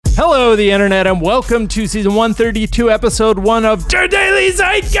Hello, the internet, and welcome to season 132, episode 1 of Der Daily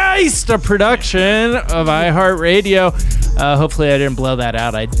Zeitgeist, a production of iHeartRadio. Hopefully I didn't blow that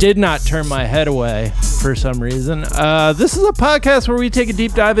out. I did not turn my head away for some reason. This is a podcast where we take a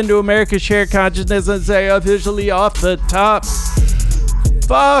deep dive into America's shared consciousness and say officially off the top,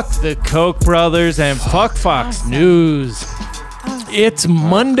 fuck the Koch brothers and fuck Fox News. It's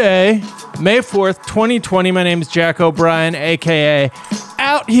Monday, May 4th, 2020. My name is Jack O'Brien, a.k.a.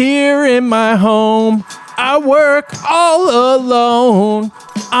 Out here in my home, I work all alone.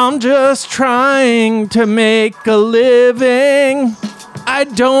 I'm just trying to make a living. I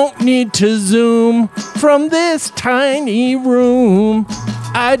don't need to zoom from this tiny room.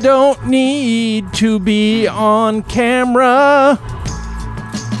 I don't need to be on camera.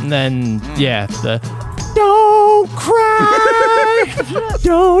 And then, the don't cry,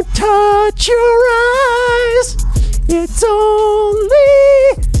 don't touch your eyes. It's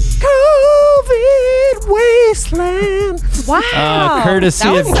only COVID wasteland. Wow. Courtesy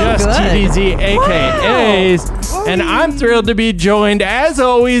of so Just good. TVZ, AKAs. Wow. And I'm thrilled to be joined, as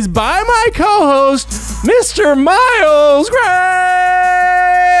always, by my co-host, Mr. Miles Gray.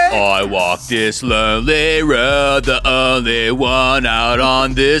 I walk this lonely road, the only one out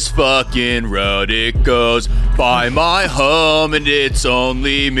on this fucking road. It goes by my home and it's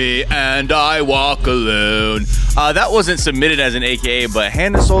only me and I walk alone. That wasn't submitted as an AKA, but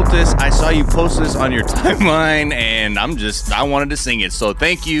Hannah Soltis, I saw you post this on your timeline and I wanted to sing it. So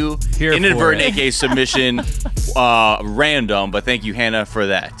thank you. Here Inadvertent AKA submission, random, but thank you, Hannah, for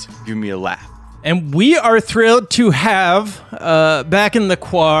that. Give me a laugh. And we are thrilled to have back in the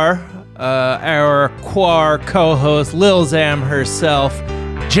Quar, our Quar co-host, Lil Zam herself,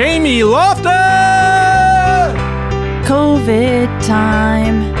 Jamie Loftus! COVID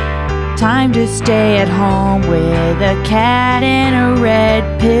time to stay at home with a cat and a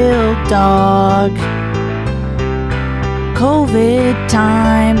red pill dog. COVID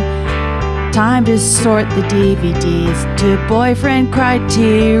time to sort the DVDs to Boyfriend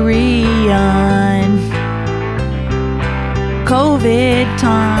Criterion. COVID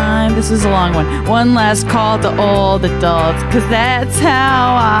time. This is a long one. One last call to all the adults, cause that's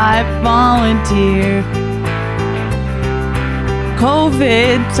how I volunteer.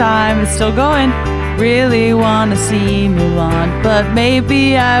 COVID time is still going. Really wanna see Mulan, but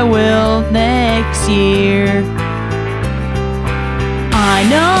maybe I will next year. I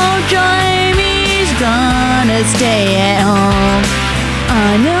know Jamie's gonna stay at home.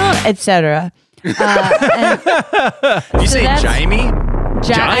 I know, etc. Did you say Jamie?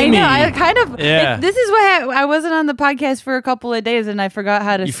 I know. I kind of. Yeah. This is what I wasn't on the podcast for a couple of days, and I forgot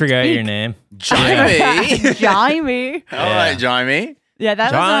how to. You forgot your name. Jamie. Jamie. All right, Jamie. Yeah,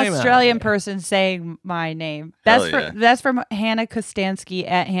 that was Jamie. an Australian person saying my name. Hell yeah. That's from Hannah Kostansky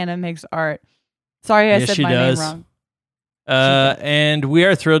at Hannah Makes Art. Sorry, I Yes, said she my does. name wrong. And we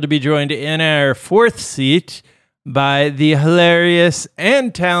are thrilled to be joined in our fourth seat by the hilarious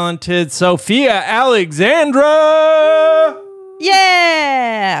and talented Sophia Alexandra.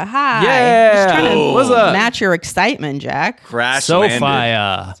 Yeah! Hi. Yeah. Just trying to What's up? match your excitement, Jack. Crash landed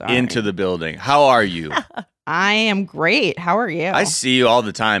Sophia. Sorry. into the building. How are you? I am great. How are you? I see you all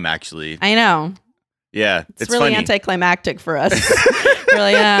the time, actually. I know. Yeah, It's really funny. anticlimactic for us.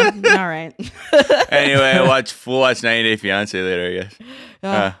 Really, yeah. All right. Anyway, we'll watch 90 Day Fiancé later,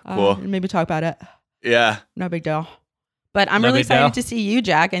 I guess. Cool. Maybe talk about it. Yeah. No big deal. But I'm No really big deal. excited to see you,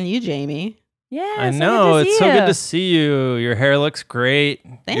 Jack, and you, Jamie. Yeah, I so know. good to It's see so you. good to see you. Your hair looks great.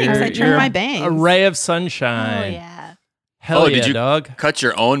 Thanks. You're- I trimmed you're my bangs. A ray of Oh sunshine. yeah. Hell did yeah, you dog. cut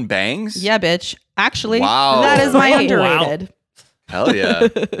your own bangs? Yeah, bitch. Actually, Wow. that is my Wow. underrated. Hell yeah.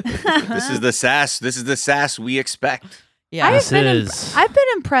 This is the sass. This is the sass we expect. Yeah. This is. I've been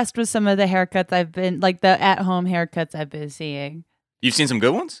impressed with some of the haircuts I've been, like the at-home haircuts I've been seeing. You've seen some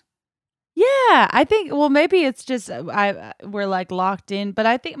good ones? Yeah, I think. Well, maybe it's just we're like locked in, but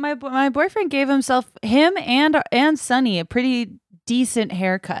I think my boyfriend gave him and Sonny a pretty decent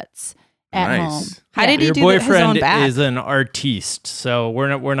haircuts at home. Nice. How did he Your do his own boyfriend back? is an artiste, so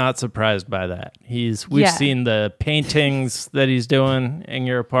we're not surprised by that. We've Yeah. seen the paintings that he's doing in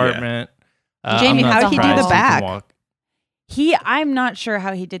your apartment. Jamie, I'm not how did he do surprised the can back? walk. I'm not sure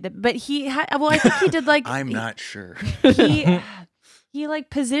how he did that, but I think he did like I'm not sure. he like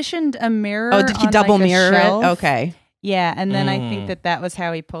positioned a mirror. Oh, did he on, double like, a mirror shelf. it? Okay. Yeah, and then I think that was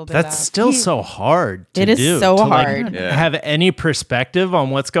how he pulled it That's off. still so hard to It is do. so to, like, hard. Yeah. have any perspective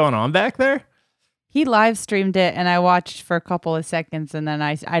on what's going on back there. He live streamed it, and I watched for a couple of seconds, and then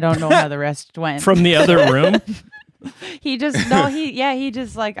I don't know how the rest went. From the other room? he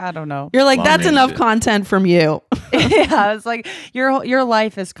just like, I don't know. You're like, Mom that's names enough it. content from you. Yeah, it's like your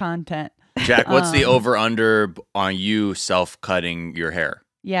life is content. Jack, what's the over/under on you self-cutting your hair?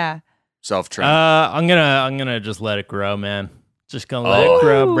 Yeah. Self-trim. I'm gonna just let it grow, man. Just gonna let it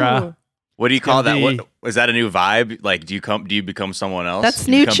grow, bruh. What do you call that? be- What is that? A new vibe? Like, do you become someone else? That's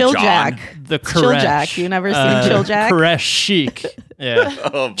Do you new become Chill John? Jack. The Chill Koresh. Jack. You never seen Chill Jack? Koresh chic. Yeah.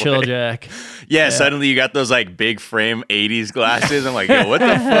 Oh, boy. Chill Jack. Yeah, suddenly you got those like big frame 80s glasses. I'm like, yo, what the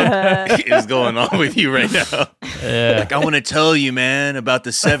fuck is going on with you right now? Yeah. Like, I want to tell you, man, about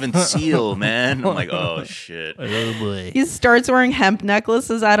the seventh seal, man. I'm like, oh, shit. Oh boy. He starts wearing hemp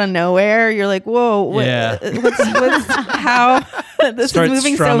necklaces out of nowhere. You're like, whoa, what's how this Starts is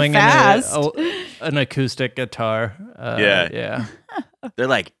moving so strumming fast? an acoustic guitar. Yeah. They're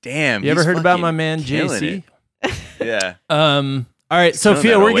like, damn. You ever he's heard about fucking my man killing JC? it. Yeah. All right,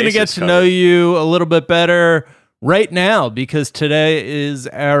 Sophia, that we're going to get Oasis to cover. know you a little bit better right now because today is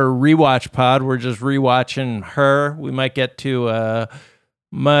our rewatch pod. We're just rewatching her. We might get to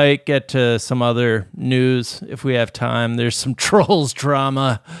some other news if we have time. There's some Trolls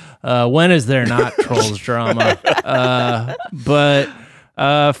drama. When is there not Trolls drama? But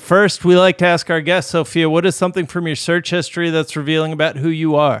first, we like to ask our guest, Sophia, what is something from your search history that's revealing about who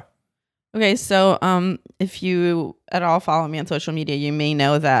you are? Okay, so if you at all follow me on social media, you may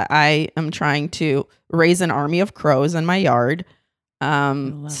know that I am trying to raise an army of crows in my yard.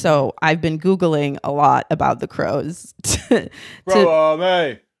 So I've been Googling a lot about the crows. Grow on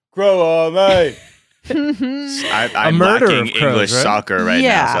me. I'm murder lacking of crows, English right? soccer right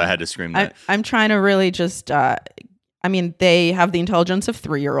now, so I had to scream that. I'm trying to really just, they have the intelligence of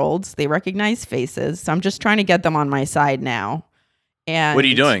 3-year-olds. They recognize faces. So I'm just trying to get them on my side now. And What are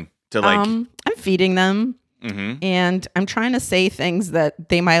you doing to like? I'm feeding them. Mhm. And I'm trying to say things that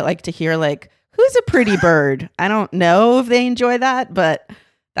they might like to hear, like, who's a pretty bird? I don't know if they enjoy that, but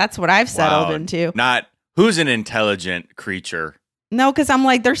that's what I've settled Wow. into. Not who's an intelligent creature. No, because I'm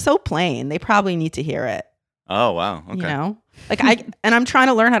like, they're so plain. They probably need to hear it. Oh wow. Okay. You know? Like I'm trying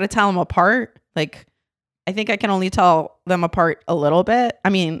to learn how to tell them apart. Like, I think I can only tell them apart a little bit. I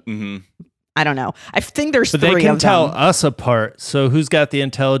mean, Mm-hmm. I don't know. I think there's But 3 they can of tell them. us apart. So who's got the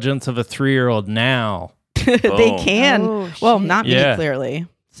intelligence of a 3-year-old now? They Boom. can. Oh, Well, shit. not Yeah. me, clearly.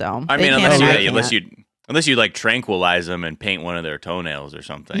 So I they mean, can unless and I you, unless can't. you unless you like tranquilize them and paint one of their toenails or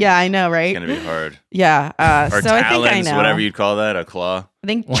something. Yeah, I know, It's right? gonna be hard. Yeah. Or So I think I talons, know. whatever you'd call that, a claw. I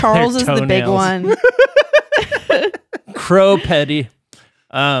think One of Charles their is the big toenails. one. Crow petty.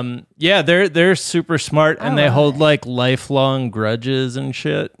 Yeah, they're super smart and they hold like lifelong grudges and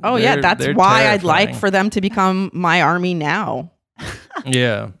shit. Oh yeah, They're- that's they're why I'd like terrifying. for them to become my army now,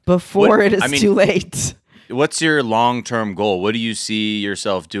 Yeah. before What- it is I mean- too late. What's your long-term goal? What do you see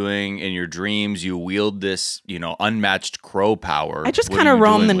yourself doing in your dreams? You wield this, unmatched crow power. I just What kind are of you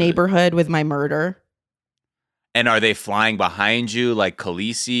roam doing the with it? neighborhood with my murder. And are they flying behind you like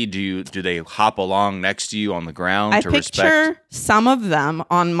Khaleesi? Do they hop along next to you on the ground I to picture respect? some of them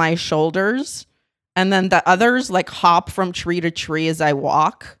on my shoulders, and then the others like hop from tree to tree as I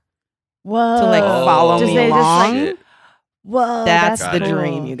walk Whoa. to like follow Just me they just, along. Shit. Whoa. That's Got the it.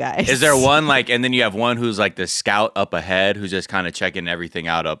 dream, you guys. Is there one and then you have one who's like the scout up ahead who's just kind of checking everything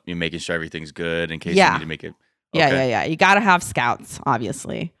out you're making sure everything's good in case you Yeah. need to make it. Yeah, Okay. yeah. You got to have scouts,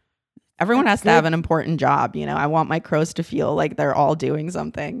 obviously. Everyone has to have an important job. I want my crows to feel like they're all doing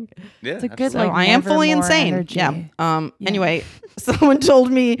something. Yeah, It's a good, So like, I am fully Nevermore insane. energy. Yeah. Anyway, someone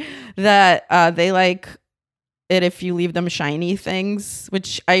told me that they like it if you leave them shiny things,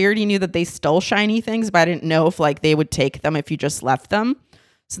 which I already knew that they stole shiny things, but I didn't know if like they would take them if you just left them.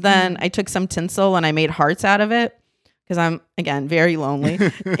 So then I took some tinsel and I made hearts out of it because I'm, again, very lonely.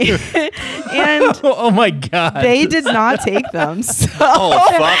 And Oh my god. they did not take them. So Oh,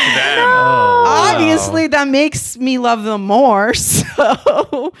 fuck them. Oh, wow. obviously that makes me love them more.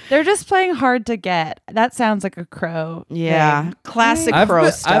 So They're just playing hard to get. That sounds like a crow. yeah, thing. classic I've crow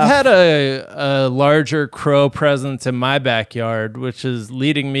stuff. had a larger crow presence in my backyard, which is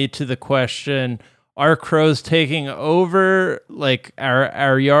leading me to the question: are crows taking over like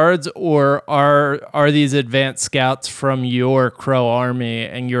our yards, or are these advanced scouts from your crow army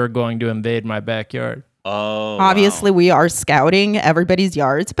and you're going to invade my backyard? Oh, Obviously, wow. we are scouting everybody's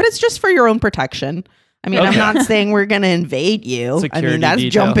yards, but it's just for your own protection. I mean, I'm Okay. not saying we're going to invade you. I Security mean, that's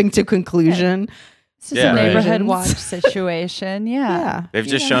detail. jumping to conclusion. It's just Yeah, a right. neighborhood watch situation. Yeah. Yeah. They've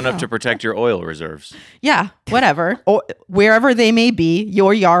just shown up to protect your oil reserves. Yeah, whatever. Or wherever they may be,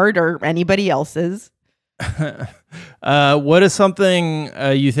 your yard or anybody else's. What is something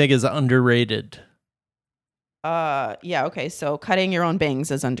you think is underrated? Yeah, okay. So cutting your own bangs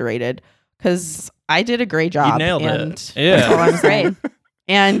is underrated. because I did a great job. You nailed and it. Yeah. That's all I'm saying.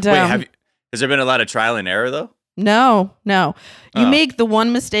 And Wait, has there been a lot of trial and error though? No. You Oh. make the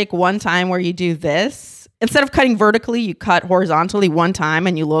one mistake one time where you do this. Instead of cutting vertically, you cut horizontally one time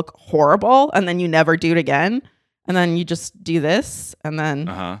and you look horrible, and then you never do it again. And then you just do this, and then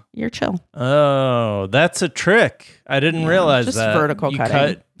you're chill. Oh, that's a trick. I didn't realize just that. vertical you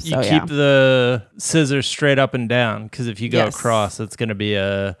cutting. You So, keep the scissors straight up and down, because if you go Yes. across, it's gonna be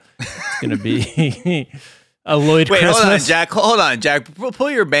a a Lloyd Wait, Christmas. hold on, Jack. Pull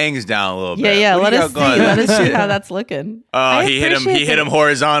your bangs down a little bit. Yeah. What Let do you us see. got going on? Let us see how that's looking. Oh, I he hit him. He appreciate hit him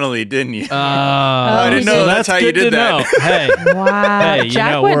horizontally, didn't you? I didn't know that's how you did that. Hey, Wow. Hey, you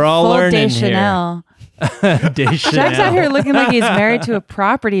Jack know, went we're all full learning Deschanel. Deschanel. Jack's out here looking like he's married to a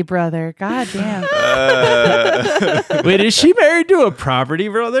property brother. God damn. Wait, is she married to a property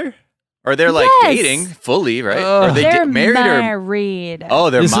brother? Or they're like Yes. dating fully, right? Ugh. Or they They're married or married. oh,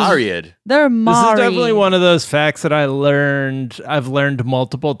 they're This is- married. They're This married. is definitely one of those facts that I've learned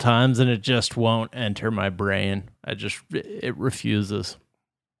multiple times, and it just won't enter my brain. It refuses.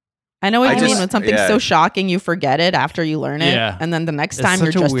 I know what I you just- mean. When something's yeah. so shocking, you forget it after you learn it. Yeah. And then the next It's time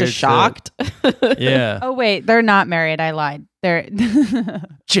you're such a just weird as shocked. Yeah. Oh wait, they're not married. I lied. They're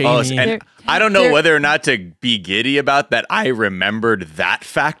Jamie. Oh, and They're- I don't know they're- whether or not to be giddy about that. I remembered that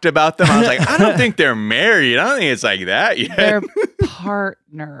fact about them. I was like, I don't think they're married. I don't think it's like that yet. they're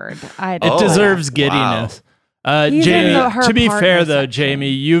partnered. I It don't. deserves wow. giddiness. He's in Jamie, her to be partner fair though, section. Jamie,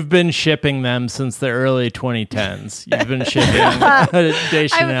 you've been shipping them since the early 2010s. You've been shipping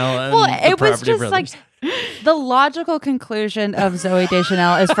Deschanel and Well, the it was Property just Brothers. like the logical conclusion of Zoe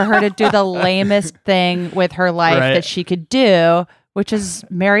Deschanel is for her to do the lamest thing with her life Right. that she could do, which is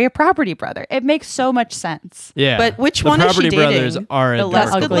marry a property brother. It makes so much sense. Yeah, But which the one is she Property dating? Brothers are The less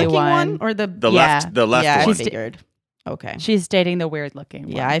adorable. ugly good looking one. one or the Yeah. the left yeah, I one. She's- figured. Okay. She's dating the weird looking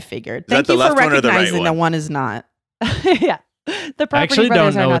one. Yeah, I figured. that Thank the you for left one or the right recognizing that one? one is not. yeah. The property I actually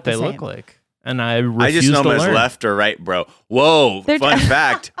brothers don't are know not what the they same. look like, and I refuse I just know to them as learn. left or right, bro. Whoa! They're Fun just-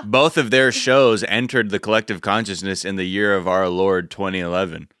 fact: both of their shows entered the collective consciousness in the year of our Lord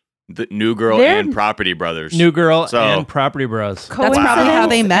 2011. The New Girl They're- and Property Brothers. New Girl So- and Property Bros. That's probably how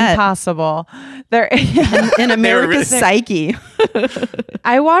they Coincidence? met. Impossible. They're In America's really- psyche.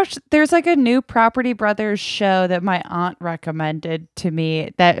 I watched, there's like a new Property Brothers show that my aunt recommended to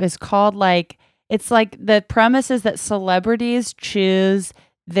me that is called like, it's like the premise is that celebrities choose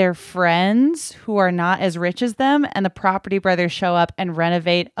their friends who are not as rich as them, and the Property Brothers show up and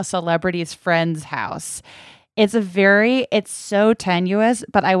renovate a celebrity's friend's house. It's so tenuous,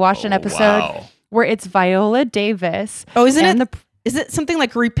 but I watched an episode Wow. where it's Viola Davis. Oh, isn't and it? Is it something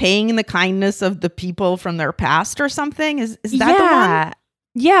like repaying the kindness of the people from their past or something? Is that the one?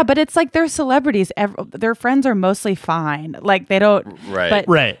 Yeah, but it's like they're celebrities. Their friends are mostly fine. Like they don't. Right. But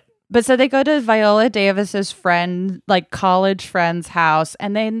Right. But so they go to Viola Davis's friend, like college friend's house,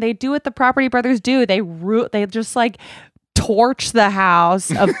 and then they do what the Property Brothers do. They just like torch the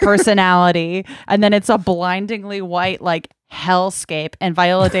house of personality, and then it's a blindingly white like hellscape. And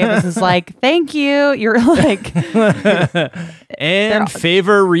Viola Davis is like, "Thank you." You're like, And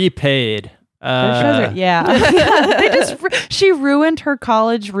favor repaid. their shows are- yeah. They just she ruined her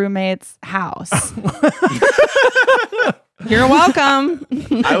college roommate's house. You're welcome.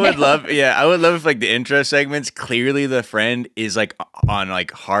 I would love if like the intro segments, clearly the friend is like on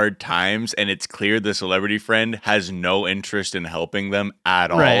like hard times, and it's clear the celebrity friend has no interest in helping them at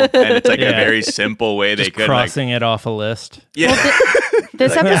all. Right. And it's like Yeah. a very simple way they Just could crossing it off a list. yeah.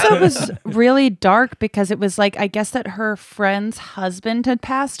 This episode was really dark because it was like, I guess that her friend's husband had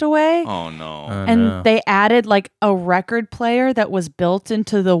passed away. Oh no. And they added like a record player that was built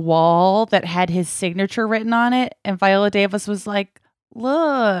into the wall that had his signature written on it. And Viola Davis was like,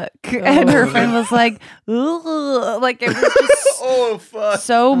 "Look." And her friend was like, "Ooh." Like it was just Oh fuck.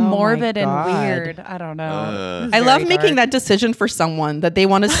 so my morbid and God. weird. I don't know. It was I love very making dark. that decision for someone that they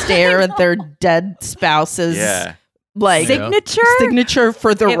want to stare at their dead spouse's Yeah. like signature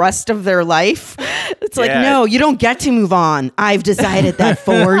for the rest of their life. It's like, Yeah. no, you don't get to move on. I've decided that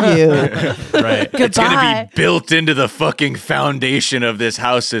for you. Right. It's gonna Goodbye. be built into the fucking foundation of this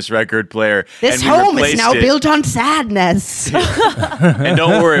house, this record player. This and we home is replaced now it. built on sadness. And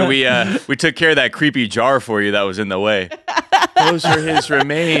don't worry, we took care of that creepy jar for you that was in the way. Those are his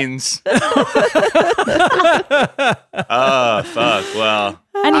remains. Oh fuck! Well,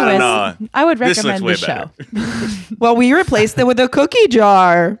 I don't Anyways, know. I would This looks recommend way the show. better. Well, we replaced it with a cookie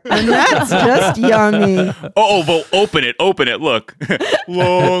jar, and that's just yummy. Oh, but open it. Look,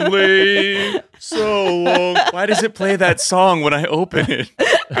 lonely, so long. Why does it play that song when I open it?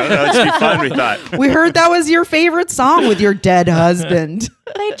 I don't know. It'd be fun. We thought. We heard that was your favorite song with your dead husband.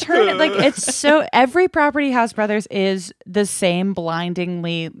 They they turn it like it's so every Property House Brothers is the same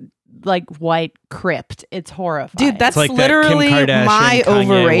blindingly like white crypt. It's horrifying. Dude, that's like that literally Kim Kardashian, my Kanye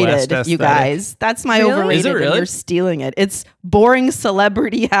overrated, West you aesthetic. guys. That's my Really? overrated. Is it really? And you're stealing it. It's boring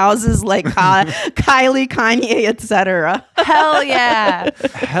celebrity houses like Kylie, Kanye, etc. hell yeah.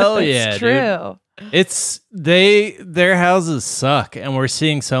 Hell yeah, It's dude. true. It's their houses suck, and we're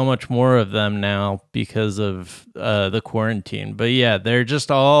seeing so much more of them now because of the quarantine. But yeah, they're just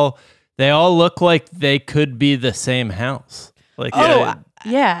they all look like they could be the same house. Like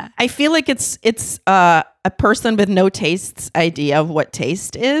Yeah. I feel like it's a person with no tastes idea of what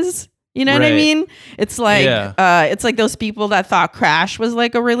taste is. You know what I Right. mean? It's like it's like those people that thought Crash was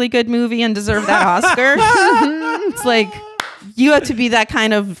like a really good movie and deserved that Oscar. It's like you have to be that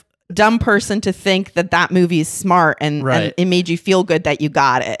kind of dumb person to think that movie is smart and it made you feel good that you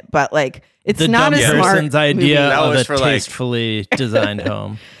got it. But like it's the not dumb a smart person's idea That of was a for, like- tastefully designed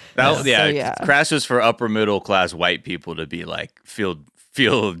home. Crash was for upper middle class white people to be like feel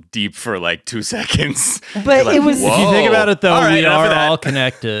deep for like 2 seconds. But Like, it was whoa. If you think about it, though, All right, we enough of are that. all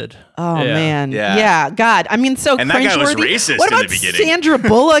connected. Oh Yeah. man, Yeah. yeah, God. I mean, so And that guy was cringeworthy. racist What in the about beginning. Sandra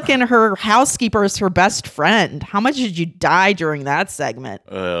Bullock and her housekeeper as her best friend? How much did you die during that segment?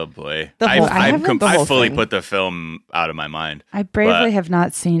 Oh boy, The whole- I haven't the I whole fully thing. put the film out of my mind. I bravely But- have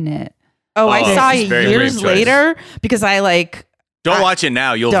not seen it. Oh, I Oh, saw it's it very years brave choice. later because I like Don't watch it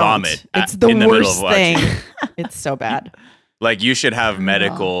now; you'll don't. vomit. It's the in the middle worst of watching. thing. It's so bad. Like you should have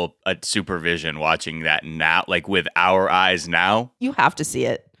medical supervision watching that now, like with our eyes now. You have to see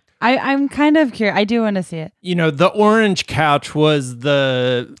it. I'm kind of curious. I do want to see it. You know, the orange couch was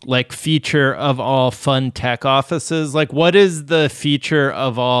the like feature of all fun tech offices. Like, what is the feature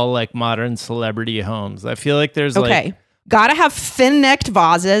of all like modern celebrity homes? I feel like there's Okay. like Gotta have thin-necked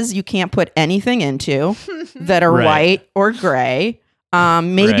vases you can't put anything into that are Right. white or gray.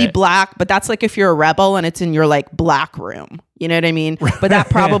 Maybe Right. black, but that's like if you're a rebel and it's in your like black room. You know what I mean? But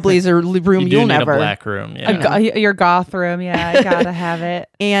that probably is a room you do you'll need never. a black room. Yeah. Your goth room. Yeah, I gotta have it.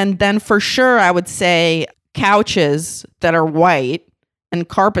 And then for sure, I would say couches that are white and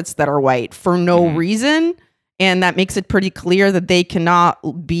carpets that are white for no reason. And that makes it pretty clear that they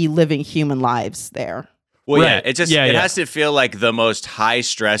cannot be living human lives there. Well, Right. yeah, it just Yeah, it yeah. has to feel like the most high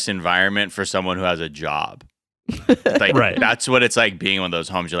stress environment for someone who has a job. Like Right. that's what it's like being in one of those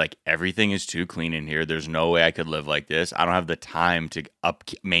homes. You're like, everything is too clean in here. There's no way I could live like this. I don't have the time to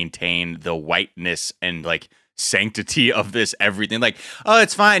maintain the whiteness and like sanctity of this everything. Like, oh,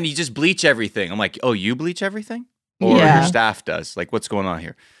 it's fine. You just bleach everything. I'm like, oh, you bleach everything, or Yeah. your staff does? Like, what's going on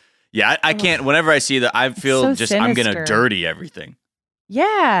here? Yeah, I can't. Whenever I see that, I feel so just I'm gonna sinister. dirty everything.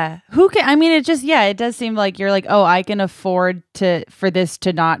 Yeah. Who can? I mean, it does seem like you're like, oh, I can afford for this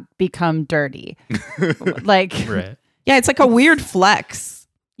to not become dirty. Like, Right. Yeah, it's like a weird flex.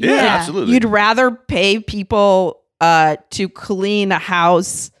 Yeah, Yeah. absolutely. You'd rather pay people to clean a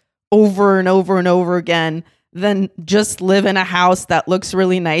house over and over and over again than just live in a house that looks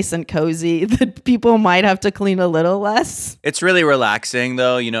really nice and cozy that people might have to clean a little less. It's really relaxing,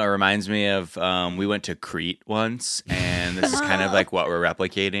 though. You know, it reminds me of we went to Crete once, and this is kind of like what we're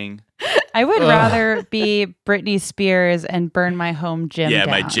replicating. I would rather be Britney Spears and burn my home gym. Yeah, down.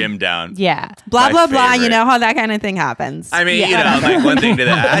 my gym down. Yeah. Blah, My blah, blah. You favorite. know how that kind of thing happens. I mean, Yeah. you know, like one thing to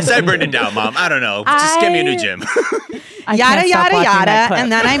that. I said burn it down, Mom. I don't know. Just get me a new gym. I yada, can't stop yada, watching that yada. clip.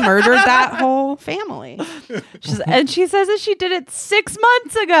 And then I murdered that whole family. And she says that she did it 6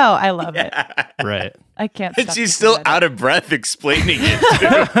 months ago. I love it. Right. I can't. And stop she's thinking still about out of breath explaining it,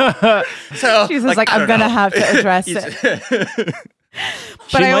 too. So, She's just like, I I'm don't gonna know. have to address it.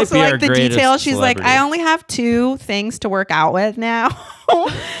 She But I might also be our like the greatest details. She's like, celebrity. I only have 2 things to work out with now. I'm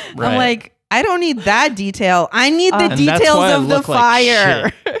Right. like, I don't need that detail. I need the And that's details why I of the look like fire.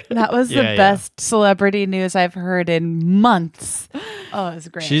 shit. That was the Yeah, yeah. best celebrity news I've heard in months. Oh, it was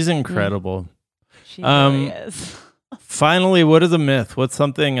great. She's incredible. She really is. Finally, what is a myth? What's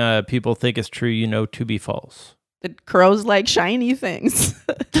something people think is true, you know, to be false? The crows like shiny things.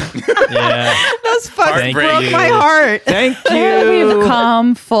 Yeah. Those fucks Thank broke you. my heart. Thank And we've you.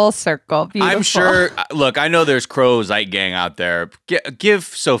 come full circle. Beautiful. I'm sure. Look, I know there's Crow Zeit gang out there. Give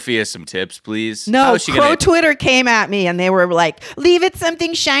Sophia some tips, please. How No, is she Crow gonna- Twitter came at me and they were like, leave it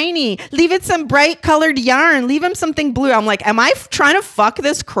something shiny. Leave it some bright colored yarn. Leave him something blue. I'm like, am I trying to fuck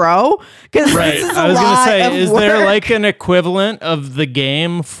this crow? Because Right. this is I a was going to lot say, of is work. there like an equivalent of the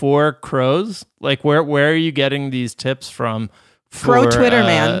game for crows? Like, where are you getting these tips from? Crow for, Twitter,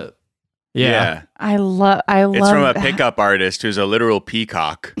 man. Yeah. I love. It's from a that. pickup artist who's a literal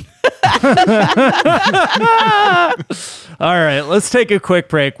peacock. All right, let's take a quick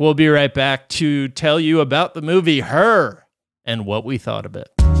break. We'll be right back to tell you about the movie Her and what we thought of it.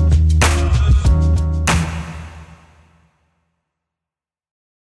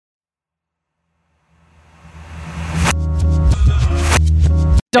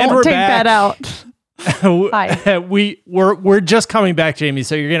 Don't take back. that out. Hi. We're just coming back, Jamie,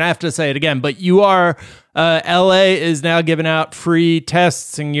 so you're gonna have to say it again. But you are LA is now giving out free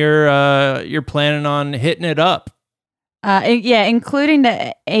tests, and you're planning on hitting it up. Yeah, including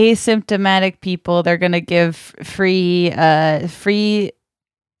the asymptomatic people, they're gonna give free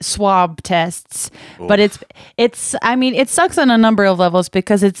swab tests. Oof. But it's I mean, it sucks on a number of levels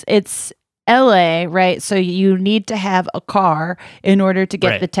because it's LA, right? So you need to have a car in order to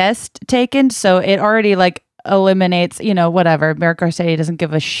get the test taken. So it already like eliminates, whatever. America City doesn't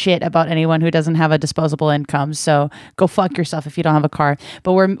give a shit about anyone who doesn't have a disposable income. So go fuck yourself if you don't have a car.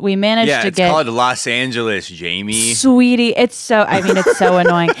 But we managed to get. Yeah, it's called Los Angeles, Jamie. Sweetie, it's so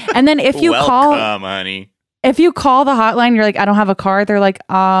annoying. And then if you honey. If you call the hotline, you're like, I don't have a car. They're like,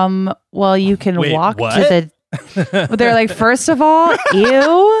 well, you can walk to the. They're like, first of all,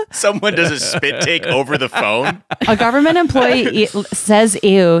 ew. Someone does a spit take over the phone. A government employee says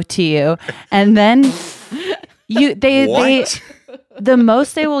ew to you, and then they the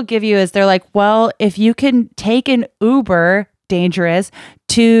most they will give you is they're like, well, if you can take an Uber, dangerous,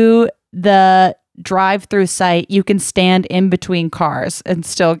 to the drive-through site, you can stand in between cars and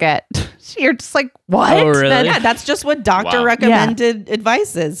still get. You're just like, what? Oh, really? That's just what doctor recommended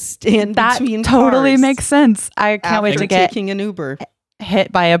advice is. Stand between totally cars makes sense. I can't wait to get taking an Uber,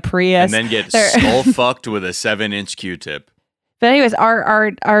 hit by a Prius, and then get skull fucked with a 7-inch Q-tip. But anyways,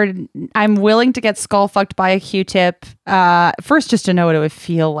 I'm willing to get skull fucked by a Q-tip. First, just to know what it would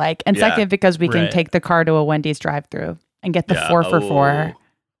feel like, and second, because we can take the car to a Wendy's drive-through and get the 4 for $4.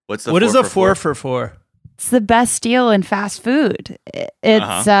 What is a 4 for $4? It's the best deal in fast food.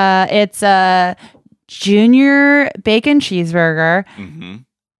 It's a junior bacon cheeseburger,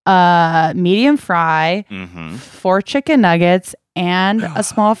 medium fry, 4 chicken nuggets, and a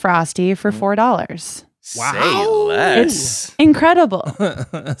small Frosty for $4. Wow. Say less. It's incredible.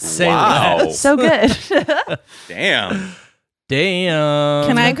 Say less. So good. Damn. Um,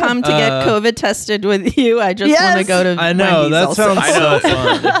 Can I come to get COVID tested with you? I just want to go to I know, Wendy's that also. sounds so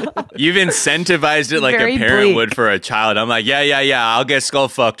fun. You've incentivized it like Very a parent bleak. would for a child. I'm like, yeah, I'll get skull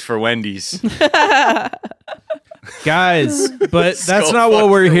fucked for Wendy's. Guys, but that's Skull not what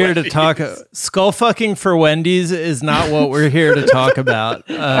fuck we're for here to Wendy's. talk about. Skull fucking for Wendy's is not what we're here to talk about.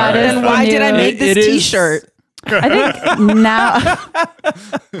 Then why did I make this T-shirt? I think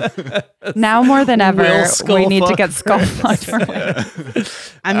now more than ever, we need to get skull fucked for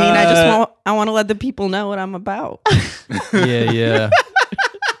Wendy's. I mean, I want to let the people know what I'm about. Yeah.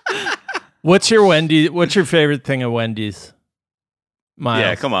 What's your favorite thing at Wendy's? Miles?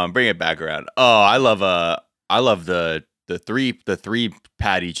 Yeah, come on, bring it back around. Oh, I love the three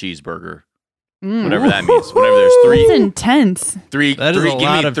patty cheeseburger. Whatever that means. Whenever there's three. That's intense. That is a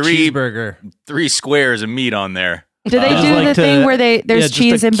lot of cheeseburger. 3 squares of meat on there. Do they do the thing where there's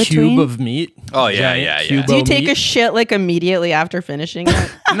cheese in between? Cube of meat. Oh yeah. Do you take a shit like immediately after finishing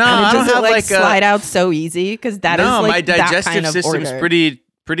it? No, I don't does have it like slide out so easy? Because that is like my digestive that kind of system's order.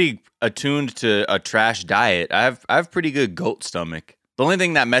 pretty attuned to a trash diet. I have pretty good goat stomach. The only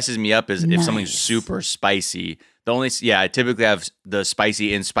thing that messes me up is if something's super spicy. I typically have the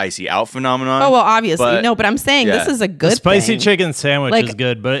spicy in, spicy out phenomenon. Oh well, obviously but I'm saying this is a good spicy thing. Chicken sandwich is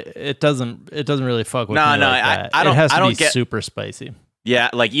good, but it doesn't really fuck with me like that. I don't. It has I to don't be get super spicy. Yeah,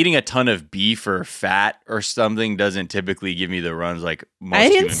 like eating a ton of beef or fat or something doesn't typically give me the runs. Like most I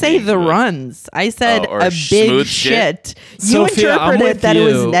didn't say the runs. I said or a big smooth shit. You Sophia, interpreted that it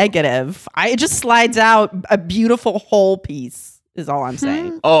was negative. It just slides out a beautiful whole piece. Is all I'm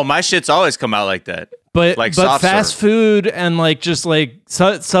saying. Oh, my shit's always come out like that. But like fast food and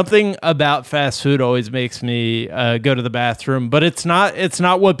something about fast food always makes me go to the bathroom. But it's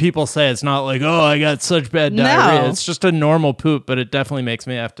not what people say. It's not like, oh, I got such bad diarrhea. It's just a normal poop, but it definitely makes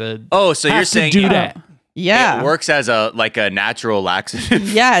me have to. Oh, so you're saying do that? Yeah, it works as a natural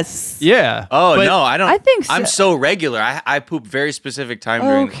laxative. Yes. Yeah. Oh no, I don't. I think so. I'm so regular. I poop very specific time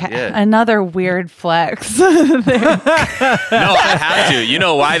during. Okay, another weird flex. No, I have to. You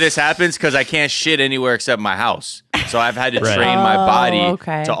know why this happens? Because I can't shit anywhere except my house. So I've had to train my body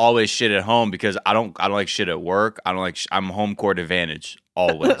to always shit at home because I don't like shit at work. I don't like. I'm home court advantage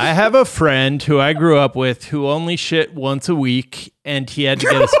always. I have a friend who I grew up with who only shit once a week, and he had to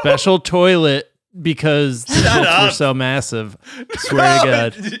get a special toilet. Because the shits were so massive. Swear to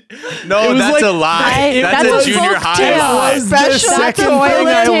God. No, that's a lie. That's a junior high lie. The second thing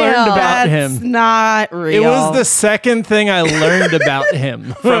I learned about him. That's not real. It was the second thing I learned about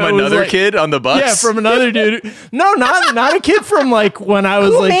him. From another kid on the bus? Yeah, from another dude. No, not a kid from when I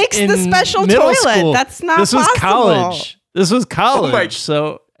was Who makes in the special middle toilet? school. That's not This was possible. college.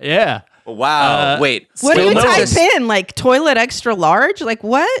 So, yeah. Wow. Wait. What do you Still type no. in? Like toilet extra large? Like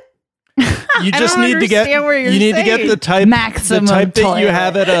what? You just don't need to get understand what you're you need to get saying. the type Maximum the type that you toilet.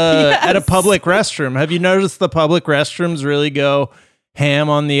 have at a public restroom. Have you noticed the public restrooms really go ham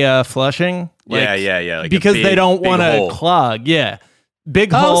on the flushing? Yeah. Like a because they big- don't big want to hole. clog. Yeah.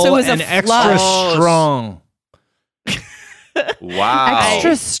 Big Oh, hole so it was a and extra flush. strong. Wow.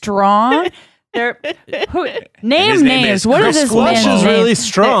 Extra strong. They're who, His name name names. is What Chris is this Flush man's is name? really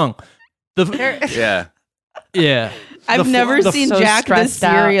strong. The Yeah. yeah. I've The never the seen so Jack this stressed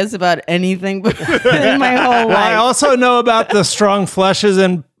out. serious about anything in my whole Well, I life. also know about the strong flushes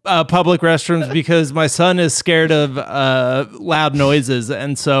in public restrooms because my son is scared of loud noises,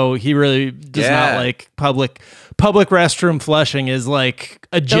 and so he really does not like public restroom flushing. Is like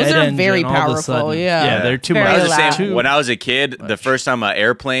a jet Those are engine very all of a powerful, sudden. yeah. they're too Very I much. was the loud. same. When I was a kid, the first time I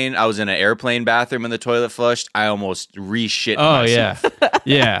was in an airplane bathroom and the toilet flushed, I almost re-shit Oh myself.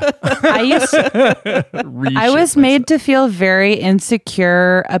 yeah. I was made to feel very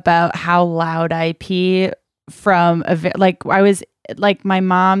insecure about how loud I pee from like my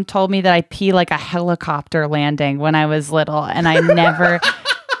mom told me that I pee like a helicopter landing when I was little, and I never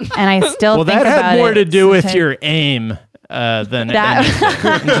and I still Well, think that about had more it to do with sometimes. your aim than That-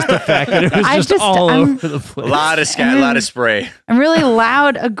 anything. Just the fact that it was I'm just just- all I'm- over the place. A lot of lot of spray. I'm really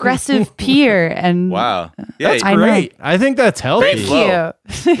loud, aggressive peer, and Wow. Yeah. I know. Great. I think that's healthy. Great flow.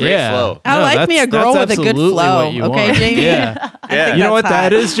 you. Great flow. I like me a that's girl with a good absolutely flow. what you Okay, want. Jamie? Yeah. Yeah. You know what That's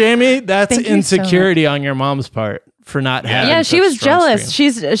that hot. is, Jamie? That's Thank you so insecurity on your mom's part for not having. Yeah, she such was strong jealous.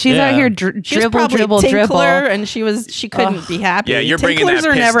 streams. She's Yeah. out here She was dribble, probably dribble, tinkler, dribble. and she couldn't be happy. Yeah, you're bringing that Tinklers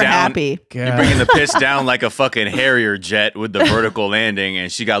are piss never down. happy. You're bringing the piss down like a fucking Harrier jet with the vertical landing, and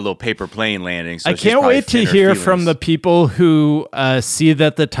she got a little paper plane landing. So I she's can't probably wait to in her hear feelings. from the people who see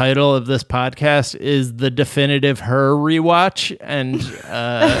that the title of this podcast is the definitive her rewatch and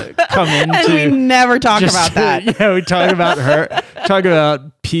come into. And we never talk just- about that. Yeah, we talk about her, talk about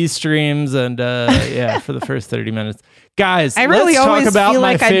pee streams, and for the first 30 minutes, guys. I really let's talk always about feel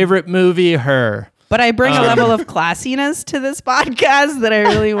my like I- favorite movie, Her. But I bring a level of classiness to this podcast that I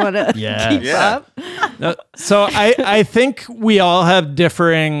really want to Yes. keep Yeah. up. So I think we all have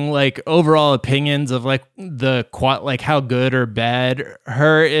differing like overall opinions of like like how good or bad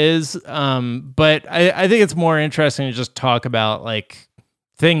Her is. But I think it's more interesting to just talk about like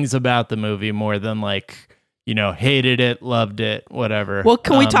things about the movie more than like, hated it, loved it, whatever. Well,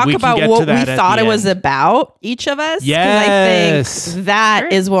 can we talk about get what to that we at thought the it was end. about, each of us? 'Cause Yes. I think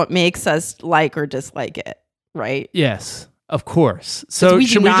that is what makes us like or dislike it, right? Yes, of course. 'Cause So do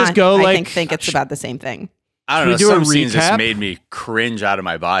should we just not, go I like think it's about the same thing. I don't Should know. we do a Some scenes just recap? made me cringe out of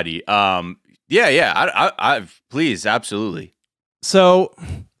my body. Yeah. I please, absolutely. So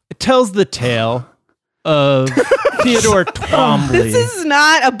it tells the tale of Theodore Twombly. This is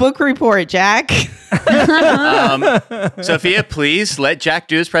not a book report, Jack. Sophia, please let Jack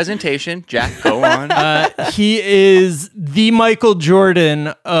do his presentation. Jack, go on. He is the Michael Jordan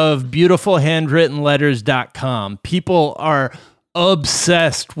of beautifulhandwrittenletters.com. People are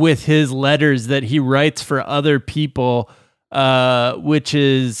obsessed with his letters that he writes for other people, which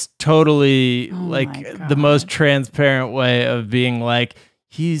is totally my the most transparent way of being like,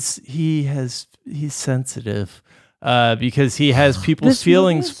 he's sensitive. Because he has people's This movie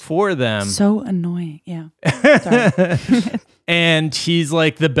feelings is for them. So annoying. Yeah. And he's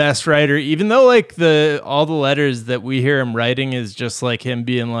like the best writer, even though like all the letters that we hear him writing is just like him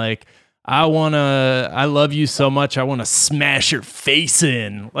being like, I love you so much, I want to smash your face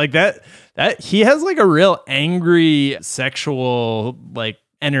in. Like that he has like a real angry sexual like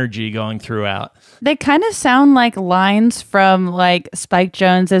energy going throughout. They kind of sound like lines from like Spike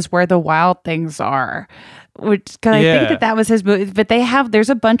Jonze's Where the Wild Things Are. Which, cause I think that was his movie, but there's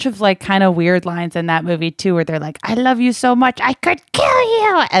a bunch of like kind of weird lines in that movie too, where they're like, I love you so much, I could kill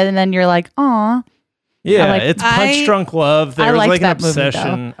you. And then you're like, aw. Yeah, it's Punch Drunk Love. There I was liked like an that movie,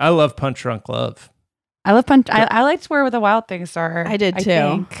 obsession. I love Punch Drunk Love. I love Punch. I liked Where the Wild Things Are. I did too.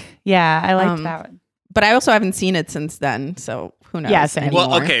 think. Yeah, I liked that one. But I also haven't seen it since then, so who knows? Yeah, same. Well,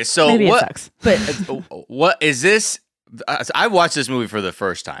 anymore. okay, so Maybe it what? sucks. But what is this? I watched this movie for the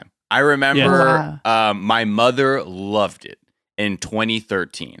first time. I remember my mother loved it in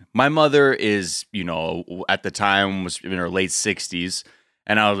 2013. My mother is, at the time was in her late 60s,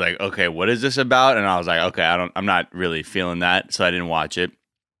 and I was like, okay, what is this about? And I was like, okay, I'm not really feeling that, so I didn't watch it.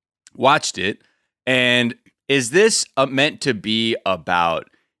 Watched it, and is this meant to be about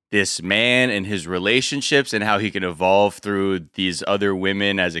this man and his relationships and how he can evolve through these other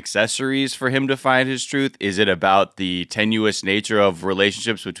women as accessories for him to find his truth? Is it about the tenuous nature of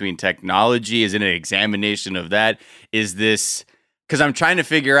relationships between technology? Is it an examination of that? Is this because I'm trying to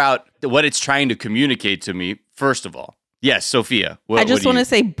figure out what it's trying to communicate to me, first of all. Yes, Sophia. I just want to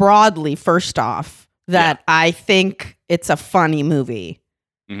say broadly, first off, that I think it's a funny movie.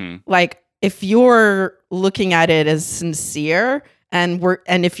 Mm-hmm. Like, if you're looking at it as sincere, and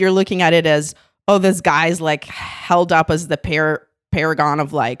if you're looking at it as, oh, this guy's like held up as the paragon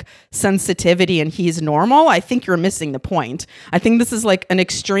of like sensitivity and he's normal, I think you're missing the point. I think this is like an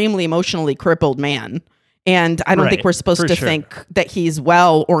extremely emotionally crippled man. And I don't think we're supposed to think that he's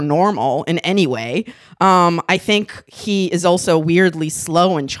well or normal in any way. I think he is also weirdly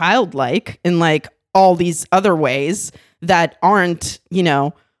slow and childlike in like all these other ways that aren't, you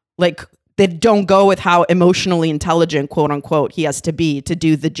know, like that don't go with how emotionally intelligent, quote unquote, he has to be to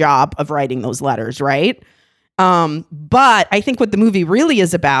do the job of writing those letters, right? But I think what the movie really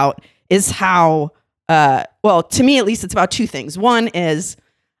is about is how, well, to me at least, it's about two things. One is,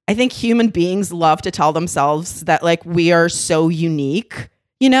 I think human beings love to tell themselves that like we are so unique,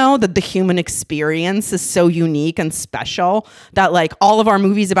 you know, that the human experience is so unique and special that like all of our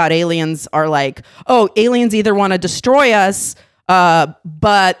movies about aliens are like, oh, aliens either want to destroy us,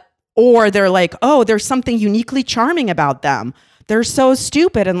 or they're like, oh, there's something uniquely charming about them. They're so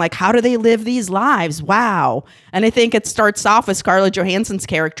stupid. And like, how do they live these lives? Wow. And I think it starts off with Scarlett Johansson's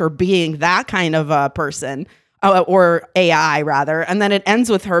character being that kind of a person. Or AI rather. And then it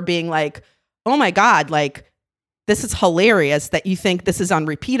ends with her being like, oh my God, like, this is hilarious that you think this is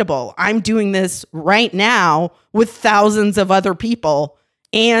unrepeatable. I'm doing this right now with thousands of other people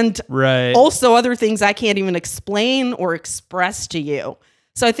and also other things I can't even explain or express to you.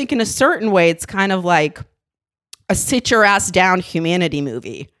 So I think in a certain way, it's kind of like a sit your ass down humanity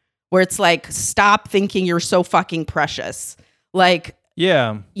movie where it's like, stop thinking you're so fucking precious. Like,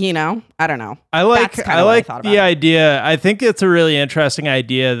 yeah, you know, I don't know. I like the idea. I think it's a really interesting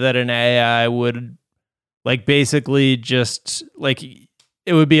idea that an AI would like basically just like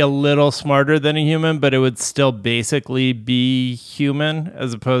it would be a little smarter than a human, but it would still basically be human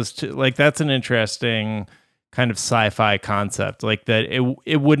as opposed to like that's an interesting kind of sci-fi concept, like that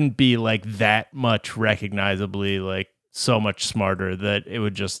it wouldn't be like that much recognizably like so much smarter that it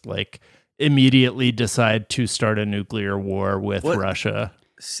would just like immediately decide to start a nuclear war with Russia.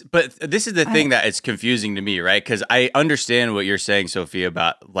 But this is the thing that is confusing to me, right? Because I understand what you're saying, Sophia,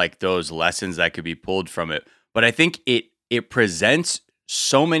 about like those lessons that could be pulled from it. But I think it presents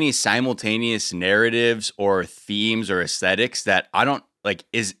so many simultaneous narratives or themes or aesthetics that I don't like.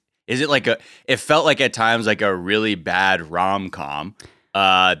 Is it like it felt like at times like a really bad rom-com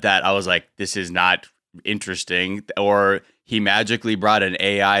that I was like, this is not interesting, or he magically brought an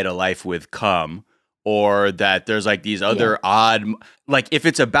AI to life with cum, or that there's like these other odd, like if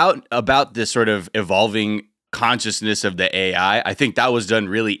it's about this sort of evolving consciousness of the AI, I think that was done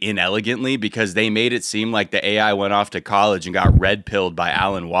really inelegantly because they made it seem like the AI went off to college and got red pilled by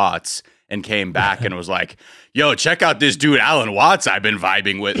Alan Watts and came back and was like, yo, check out this dude, Alan Watts, I've been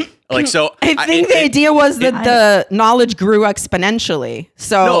vibing with. Like, so I think the idea was that the knowledge grew exponentially.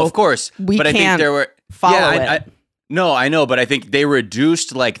 So no, of course, but I think there were follow it. No, I know, but I think they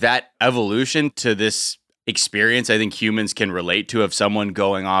reduced like that evolution to this experience I think humans can relate to of someone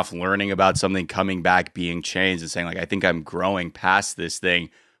going off, learning about something, coming back, being changed, and saying like, I think I'm growing past this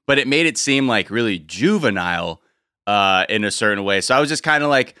thing. But it made it seem like really juvenile in a certain way. So I was just kind of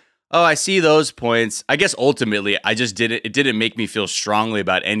like, oh, I see those points. I guess ultimately it didn't make me feel strongly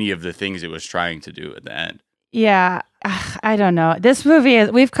about any of the things it was trying to do at the end. Yeah, I don't know. This movie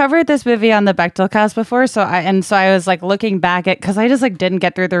we've covered this movie on the Bechdel cast before, so I was like looking back at, because I just like didn't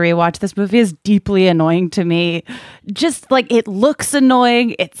get through the rewatch. This movie is deeply annoying to me. Just like it looks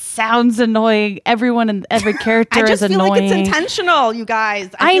annoying, it sounds annoying. Everyone and every character is annoying. I just feel like it's intentional, you guys.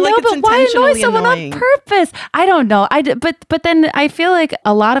 I know, but why annoy someone on purpose? I don't know. But then I feel like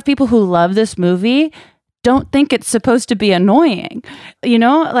a lot of people who love this movie don't think it's supposed to be annoying, you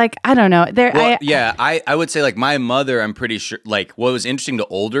know? Like, I don't know. I would say like my mother, I'm pretty sure, like what was interesting to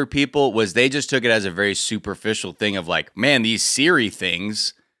older people was they just took it as a very superficial thing of like, man, these Siri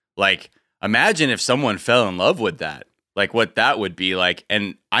things, like imagine if someone fell in love with that, like what that would be like.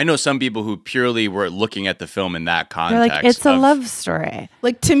 And I know some people who purely were looking at the film in that context. They're like, it's a love story.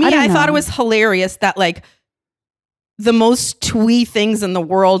 Like to me, I thought it was hilarious that like, the most twee things in the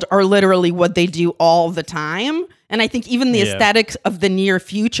world are literally what they do all the time. And I think even the aesthetics of the near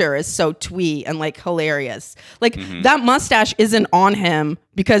future is so twee and like hilarious. Like that mustache isn't on him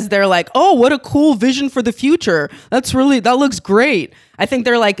because they're like, oh, what a cool vision for the future. That looks great. I think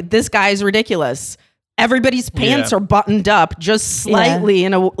they're like, this guy's ridiculous. Everybody's pants are buttoned up just slightly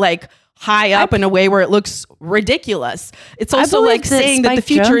in a like high up in a way where it looks ridiculous. It's also like saying that the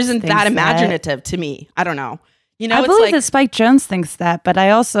future isn't that imaginative to me. I don't know. You know, I it's believe like that Spike Jonze thinks that, but I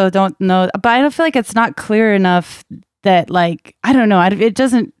also don't know. But I don't feel like it's not clear enough that, like, I don't know. It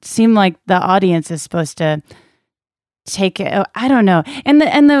doesn't seem like the audience is supposed to take it. I don't know. And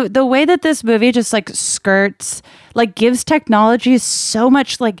the way that this movie just like skirts, like gives technology so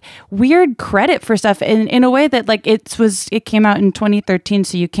much like weird credit for stuff in a way that like it came out in 2013,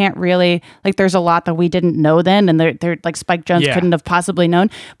 so you can't really like, there's a lot that we didn't know then, and they're like Spike Jonze couldn't have possibly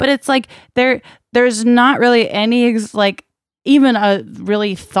known. But it's like there's not really any like even a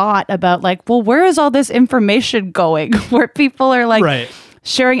really thought about like, well, where is all this information going? Where people are like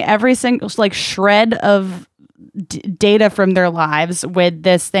sharing every single like shred of data from their lives with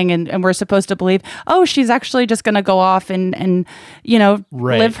this thing, and we're supposed to believe, oh, she's actually just going to go off and you know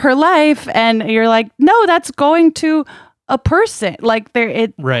live her life, and you're like, no, that's going to a person. Like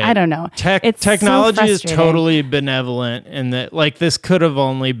I don't know. Technology is totally benevolent, and that like this could have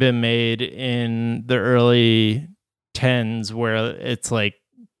only been made in the early 10s, where it's like,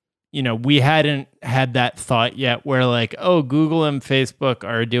 you know, we hadn't had that thought yet, where like, oh, Google and Facebook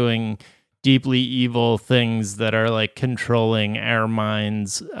are doing deeply evil things that are like controlling our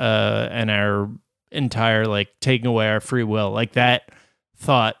minds and our entire like taking away our free will. Like that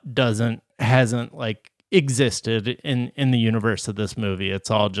thought hasn't like existed in the universe of this movie.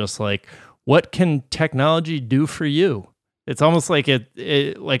 It's all just like, what can technology do for you? It's almost like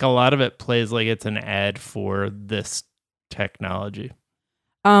it like a lot of it plays like it's an ad for this technology.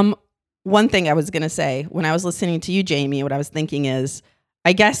 One thing I was going to say when I was listening to you, Jamie, what I was thinking is,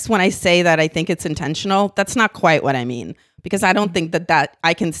 I guess when I say that I think it's intentional, that's not quite what I mean. Because I don't think that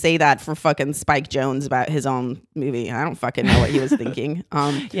I can say that for fucking Spike Jonze about his own movie. I don't fucking know what he was thinking.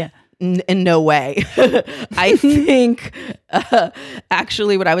 In no way. I think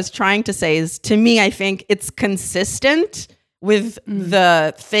actually what I was trying to say is, to me, I think it's consistent with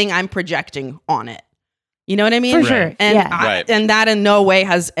the thing I'm projecting on it. You know what I mean? For sure. And and that in no way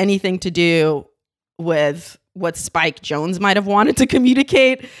has anything to do with what Spike Jonze might have wanted to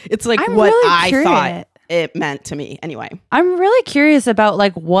communicate. It's like what really I thought it meant to me. Anyway, I'm really curious about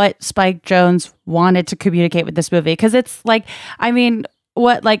like what Spike Jonze wanted to communicate with this movie, because it's like, I mean,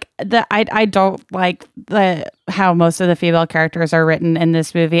 what like I don't like how most of the female characters are written in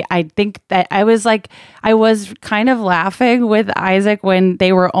this movie. I think that I was kind of laughing with Isaac when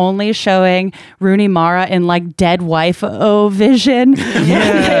they were only showing Rooney Mara in like dead wife-o vision.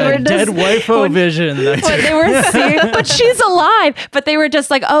 Yeah, dead wife-o vision. They were seeing, but she's alive. But they were just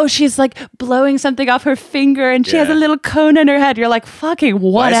like, oh, she's like blowing something off her finger, and she has a little cone in her head. You're like, fucking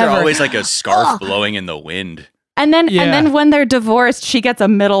whatever. Why is there always like a scarf blowing in the wind? And then when they're divorced, she gets a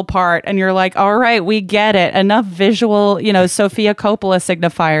middle part, and you're like, all right, we get it. Enough visual, Sofia Coppola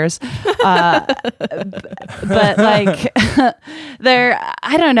signifiers. But like,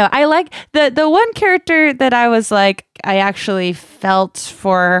 I don't know. I like the one character that I was like, I actually felt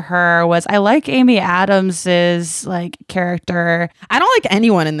for her was, I like Amy Adams's like character. I don't like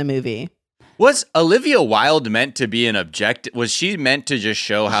anyone in the movie. Was Olivia Wilde meant to be an objective? Was she meant to just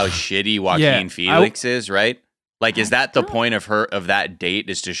show how shitty Joaquin Phoenix is, right? Like, is that the point of that date,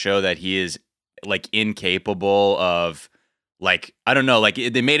 is to show that he is like incapable of, like, I don't know, like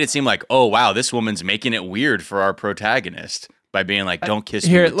they made it seem like, oh wow, this woman's making it weird for our protagonist by being like, don't kiss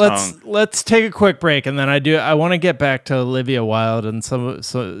me with tongue. Let's take a quick break, and then I want to get back to Olivia Wilde and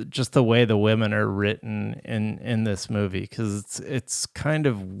so just the way the women are written in this movie, because it's kind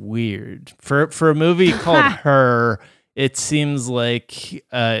of weird for a movie called Her. It seems like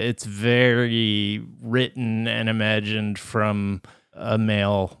it's very written and imagined from a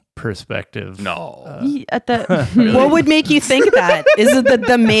male perspective. No. Really? What would make you think that? Is it that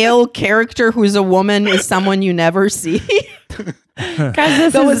the male character who's a woman is someone you never see?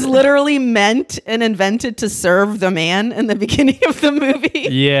 That was literally meant and invented to serve the man in the beginning of the movie.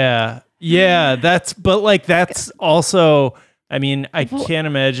 Yeah, that's also, I mean, I can't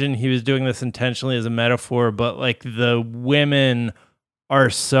imagine he was doing this intentionally as a metaphor, but like the women are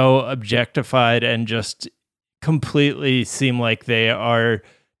so objectified and just completely seem like they are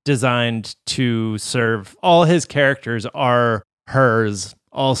designed to serve. All his characters are hers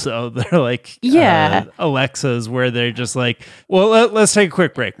also. They're like Alexas, where they're just like, well, let's take a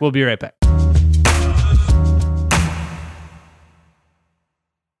quick break. We'll be right back.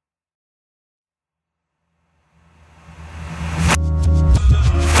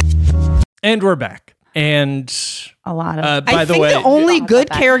 And we're back. And a lot of by the way, the only good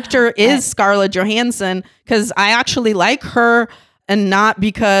character is Scarlett Johansson, because I actually like her, and not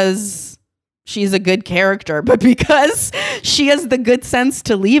because she's a good character, but because she has the good sense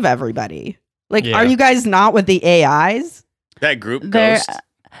to leave everybody. Like, are you guys not with the AIs? That group Ghost?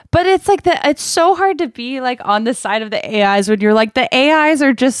 But it's like it's so hard to be like on the side of the AIs when you're like, the AIs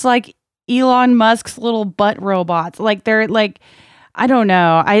are just like Elon Musk's little butt robots. Like they're like, I don't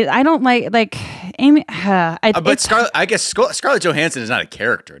know. I don't like Amy. But Scarlett Johansson is not a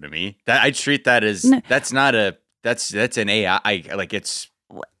character to me. That I treat that as that's an AI. Like it's.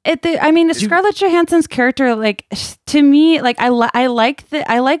 Scarlett Johansson's character, like to me, like I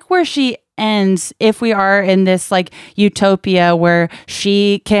like where she ends. If we are in this like utopia where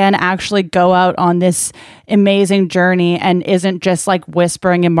she can actually go out on this amazing journey and isn't just like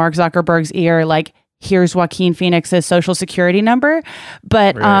whispering in Mark Zuckerberg's ear, like, here's Joaquin Phoenix's social security number.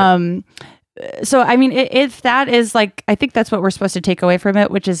 But right. So I mean, if that is like, I think that's what we're supposed to take away from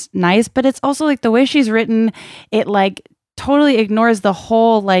it, which is nice. But it's also like the way she's written it, like totally ignores the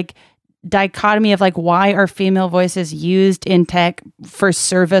whole like dichotomy of like, why are female voices used in tech for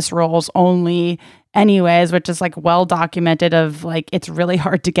service roles only anyways, which is like well documented of like, it's really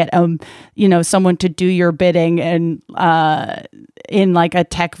hard to get someone to do your bidding and in like a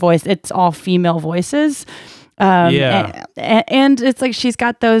tech voice. It's all female voices. And it's like she's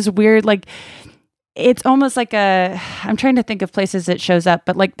got those weird like, it's almost like I'm trying to think of places it shows up,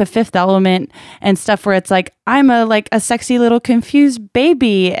 but like The Fifth Element and stuff where it's like, I'm a sexy little confused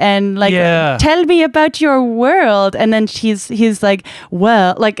baby and like, tell me about your world. And then he's like,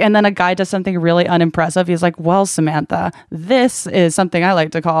 well, like, and then a guy does something really unimpressive. He's like, well, Samantha, this is something I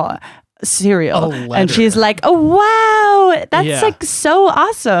like to call cereal. And she's like, oh wow, that's like so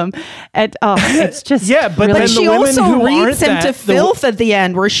awesome. And it's just but really, then she the women also who reads him to filth at the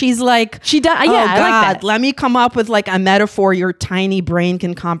end, where she's like, she does. Oh I God, like that. let me come up with like a metaphor your tiny brain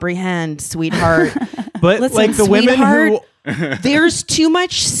can comprehend, sweetheart. But listen, like the women who there's too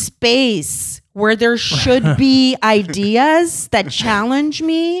much space where there should be ideas that challenge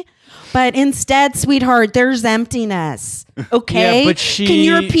me. But instead, sweetheart, there's emptiness. Okay? But can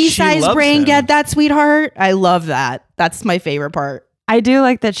your pea-sized brain get that, sweetheart? I love that. That's my favorite part. I do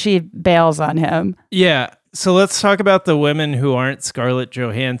like that she bails on him. Yeah. So let's talk about the women who aren't Scarlett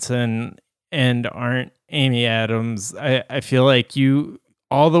Johansson and aren't Amy Adams. I feel like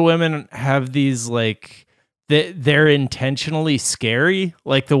all the women have these like, they're intentionally scary.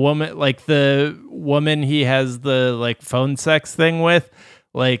 Like the woman he has the like phone sex thing with.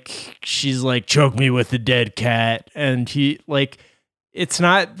 Like she's like, choke me with the dead cat, and he like, it's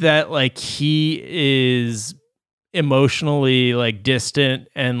not that like he is emotionally like distant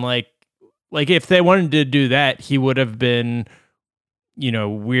and like if they wanted to do that, he would have been,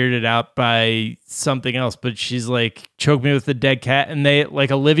 weirded out by something else. But she's like, choke me with the dead cat, and they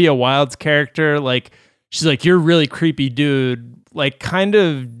like Olivia Wilde's character, like she's like, you're a really creepy dude, like kind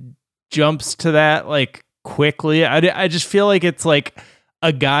of jumps to that like quickly. I just feel like it's like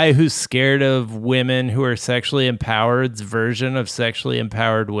a guy who's scared of women who are sexually empowered's version of sexually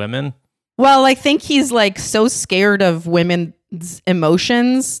empowered women. Well, I think he's like so scared of women's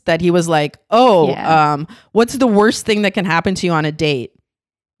emotions that he was like, what's the worst thing that can happen to you on a date?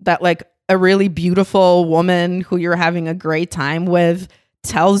 That like a really beautiful woman who you're having a great time with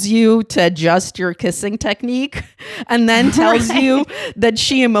tells you to adjust your kissing technique and then tells you that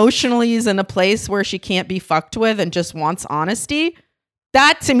she emotionally is in a place where she can't be fucked with and just wants honesty.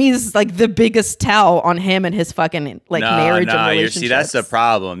 That to me is like the biggest tell on him and his fucking like marriage and relationships. See, that's the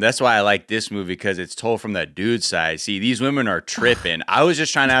problem. That's why I like this movie, because it's told from that dude side. See, these women are tripping. I was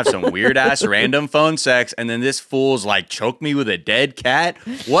just trying to have some weird ass random phone sex, and then this fool's like, choke me with a dead cat.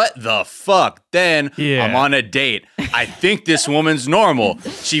 What the fuck? Then I'm on a date. I think this woman's normal.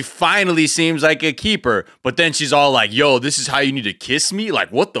 She finally seems like a keeper, but then she's all like, yo, this is how you need to kiss me?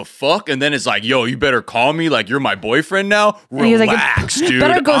 Like, what the fuck? And then it's like, yo, you better call me like you're my boyfriend now? Relax, dude.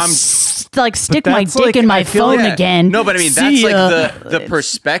 Better go stick my dick in my phone again. No, but I mean, that's like the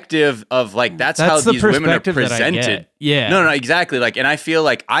perspective of like, that's how these women are presented. Yeah. No, exactly. Like, and I feel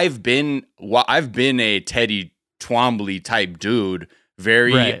like I've been a Teddy Twombly type dude,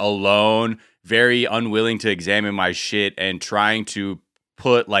 very alone, very unwilling to examine my shit and trying to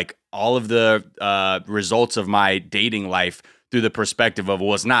put like all of the results of my dating life through the perspective of,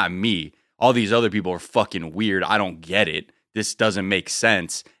 well, it's not me. All these other people are fucking weird. I don't get it. This doesn't make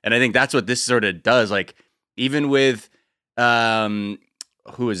sense. And I think that's what this sort of does. Like, even with,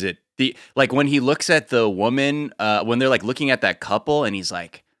 who is it? Like when he looks at the woman, when they're like looking at that couple and he's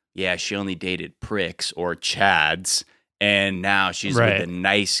like, yeah, she only dated pricks or chads. And now she's with a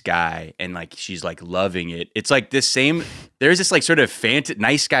nice guy and like, she's like loving it. It's like this same, there's this like sort of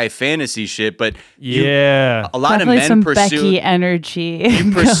nice guy fantasy shit, but a lot definitely of men some pursue Becky energy.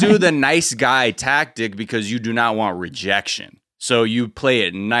 You pursue the nice guy tactic because you do not want rejection. So you play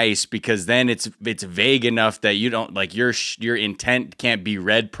it nice because then it's vague enough that you don't like your intent can't be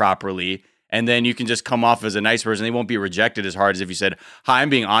read properly. And then you can just come off as a nice person. They won't be rejected as hard as if you said, "Hi, I'm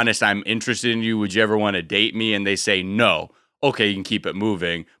being honest. I'm interested in you. Would you ever want to date me?" And they say no. Okay, you can keep it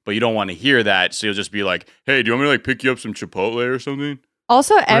moving, but you don't want to hear that. So you'll just be like, "Hey, do you want me to like pick you up some Chipotle or something?"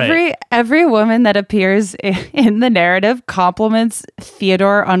 Also, every woman that appears in the narrative compliments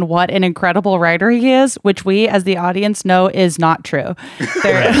Theodore on what an incredible writer he is, which we as the audience know is not true.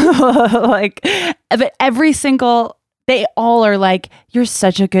 They're like, but every single, they all are like, "You're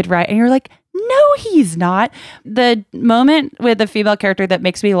such a good writer," and you're like, "No, he's not." The moment with the female character that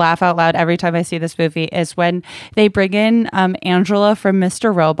makes me laugh out loud every time I see this movie is when they bring in Angela from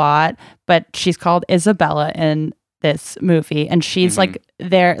Mr. Robot, but she's called Isabella in this movie, and she's like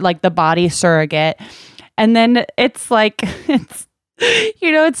their like the body surrogate, and then it's like it's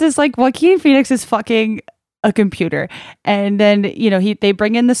just like Joaquin Phoenix is fucking a computer, and then they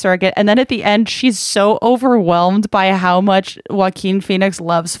bring in the surrogate, and then at the end she's so overwhelmed by how much Joaquin Phoenix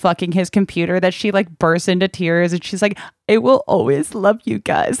loves fucking his computer that she like bursts into tears, and she's like, "I will always love you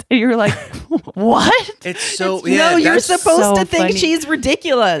guys," and you're like, "What?" It's so no, you're supposed to think funny. she's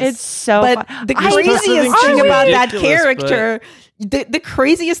ridiculous. It's so but the craziest thing about that character, the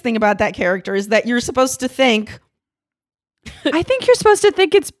craziest thing about that character is that you're supposed to think. I think you're supposed to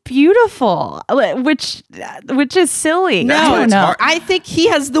think it's beautiful, which is silly. No. I think he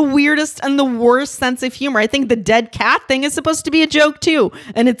has the weirdest and the worst sense of humor. I think the dead cat thing is supposed to be a joke too,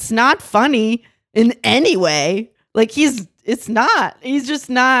 and it's not funny in any way. Like it's not. He's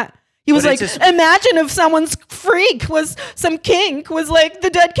just not. He was like, imagine if someone's freak was some kink was like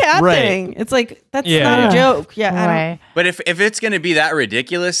the dead cat thing. It's like, that's not a joke. Yeah. But if it's going to be that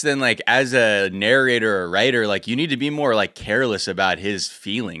ridiculous, then like as a narrator or writer, like you need to be more like careless about his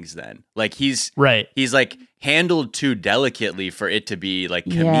feelings then. Like he's like handled too delicately for it to be like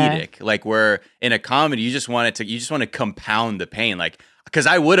comedic. Like where in a comedy, you just want to compound the pain. Like, cause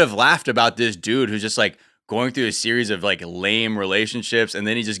I would have laughed about this dude who's just like going through a series of like lame relationships, and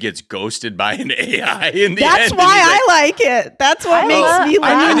then he just gets ghosted by an AI in the end. That's why I like it. That's what makes me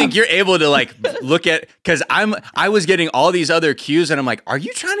laugh. I think you're able to like look at, because I was getting all these other cues, and I'm like, are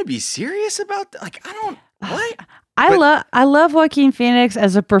you trying to be serious about that? Like, I don't. What? I love Joaquin Phoenix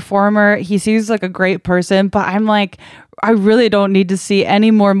as a performer. He seems like a great person, but I'm like, I really don't need to see any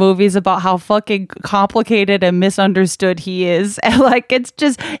more movies about how fucking complicated and misunderstood he is. And like,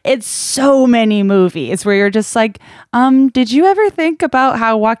 it's so many movies where you're just like, did you ever think about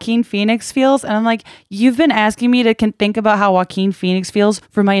how Joaquin Phoenix feels? And I'm like, you've been asking me to think about how Joaquin Phoenix feels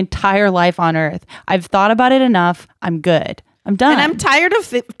for my entire life on Earth. I've thought about it enough. I'm good. I'm done. And I'm tired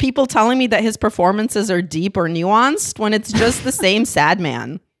of people telling me that his performances are deep or nuanced when it's just the same sad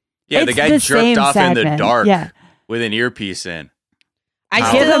man. Yeah, the guy jerked off in the dark with an earpiece in.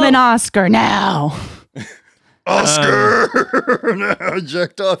 I give him an Oscar now. Oscar! No,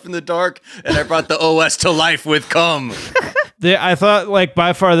 jerked off in the dark, and I brought the OS to life with cum. I thought like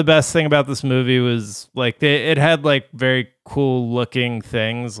by far the best thing about this movie was like it had like very cool looking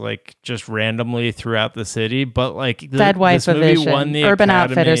things like just randomly throughout the city, but like Dead Wife this movie Vision, won the Urban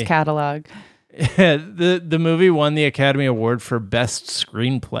Academy, Outfitters catalog. the movie won the Academy Award for Best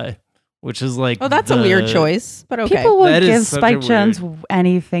Screenplay, which is like, oh, that's a weird choice, but okay. People will give Spike Jonze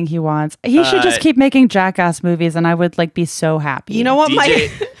anything he wants. He should just keep making Jackass movies, and I would like be so happy. You know what,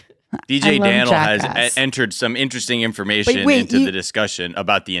 DJ Daniel has entered some interesting information into the discussion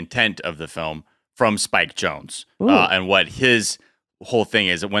about the intent of the film from Spike Jonze and what his whole thing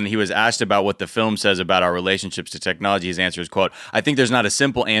is. When he was asked about what the film says about our relationships to technology, his answer is, quote, "I think there's not a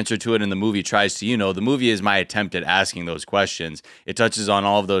simple answer to it, and the movie tries to, the movie is my attempt at asking those questions. It touches on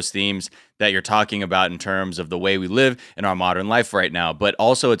all of those themes that you're talking about in terms of the way we live in our modern life right now, but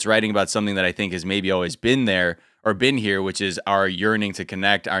also it's writing about something that I think has maybe always been there or been here, which is our yearning to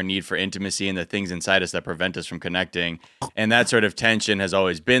connect, our need for intimacy, and the things inside us that prevent us from connecting. And that sort of tension has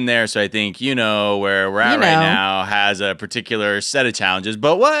always been there. So I think, where we're at right now has a particular set of challenges.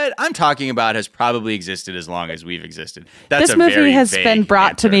 But what I'm talking about has probably existed as long as we've existed." That's this movie has been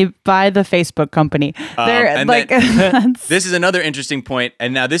brought to me by the Facebook company. This is another interesting point.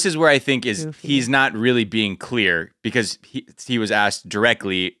 And now this is where I think he's not really being clear, because he was asked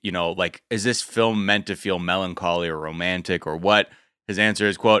directly, is this film meant to feel melancholy or romantic or what? His answer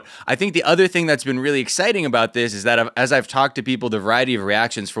is, quote, "I think the other thing that's been really exciting about this is that as I've talked to people, the variety of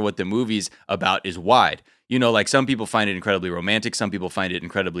reactions for what the movie's about is wide. Like some people find it incredibly romantic, some people find it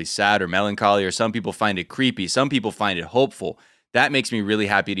incredibly sad or melancholy, or some people find it creepy, some people find it hopeful. That makes me really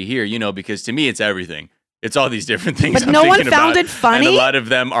happy to hear, because to me it's everything. It's all these different things. But I'm no one thinking found about, it funny? And a lot of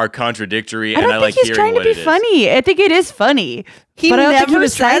them are contradictory. I don't and I think like he's hearing trying to what be it is. funny. I think it is funny. He but I don't think he never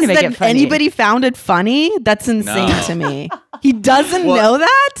was trying says to make it that funny. anybody found it funny. That's insane No. to me. He doesn't know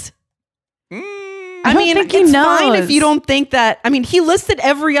that? I don't mean, think he it's fine knows. if you don't think that. I mean, he listed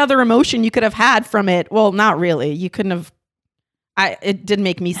every other emotion you could have had from it. Well, not really. You couldn't have. It did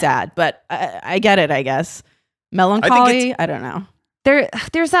make me sad, but I get it, I guess. Melancholy? I don't know.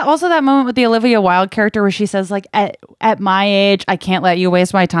 There's also that moment with the Olivia Wilde character where she says like at my age I can't let you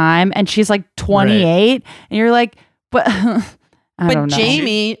waste my time, and she's like 28 and you're like but I don't know.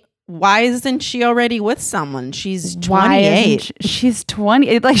 Jamie, why isn't she already with someone? She's 28. Why isn't she's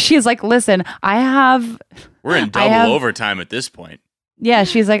 20? Like she's like, listen, We're in double overtime at this point. Yeah,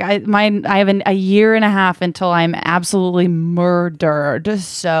 she's like, I have a year and a half until I'm absolutely murdered,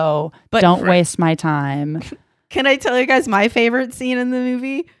 so don't waste my time. Can I tell you guys my favorite scene in the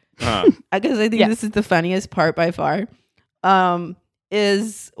movie? Because I think this is the funniest part by far.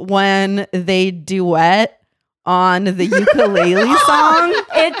 Is when they duet on the ukulele song.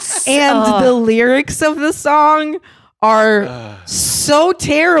 The lyrics of the song are so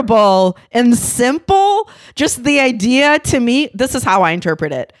terrible and simple. Just the idea to me, this is how I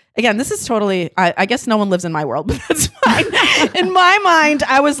interpret it. Again, this is totally, I guess no one lives in my world, but that's fine. In my mind,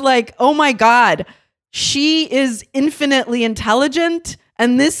 I was like, oh my God, she is infinitely intelligent,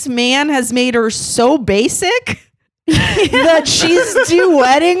 and this man has made her so basic that she's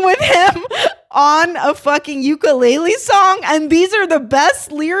duetting with him on a fucking ukulele song, and these are the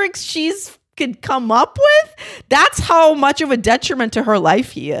best lyrics she's could come up with. That's how much of a detriment to her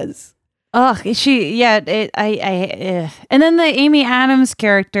life he is. Ugh, and then the Amy Adams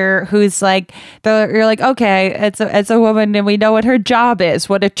character, who's like, you're like, okay, it's a woman, and we know what her job is.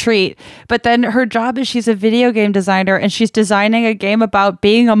 What a treat! But then her job is she's a video game designer, and she's designing a game about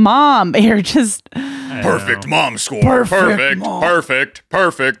being a mom. You're just perfect mom score.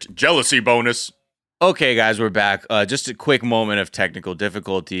 Perfect. Jealousy bonus. Okay, guys, we're back. Just a quick moment of technical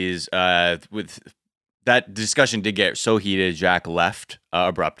difficulties. With that discussion did get so heated, Jack left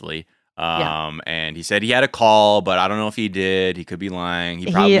abruptly. And he said he had a call, but I don't know if he did. He could be lying.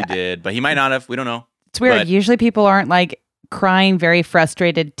 He probably did, but he might not have. We don't know. It's weird. But usually people aren't like crying very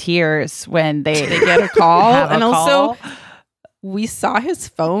frustrated tears when they get a call. And also, we saw his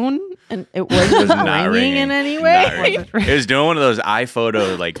phone and it wasn't ringing in any way. It was doing one of those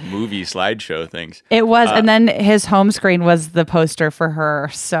iPhoto like movie slideshow things. It was. And then his home screen was the poster for her.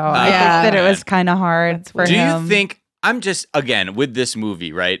 So I think that it was kind of hard for him. Do you think, I'm just, again, with this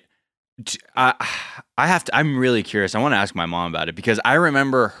movie, right? I'm really curious. I want to ask my mom about it because I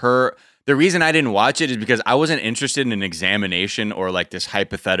remember the reason I didn't watch it is because I wasn't interested in an examination or like this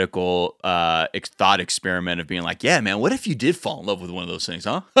hypothetical thought experiment of being like, yeah, man, what if you did fall in love with one of those things,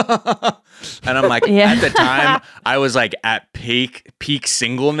 huh? And I'm like, at the time I was like at peak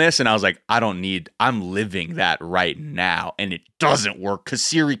singleness, and I was like, I'm living that right now, and it doesn't work because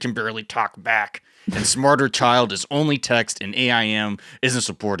Siri can barely talk back. And Smarter Child is only text, and AIM isn't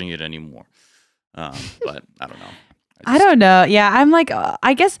supporting it anymore. But I don't know. I don't know. Yeah, I'm like,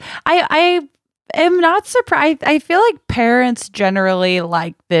 I guess I am not surprised. I feel like parents generally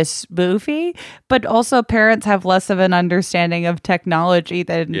like this movie, but also parents have less of an understanding of technology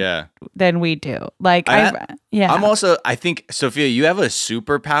than we do. Like, I think, Sophia, you have a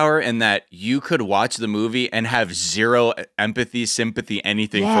superpower in that you could watch the movie and have zero empathy, sympathy,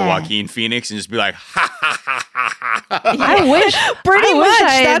 anything for Joaquin Phoenix and just be like, ha, ha, ha, ha, ha. I wish. Pretty much.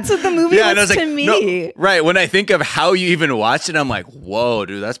 That's what the movie was to me. No, right. When I think of how you even watched it, I'm like, whoa,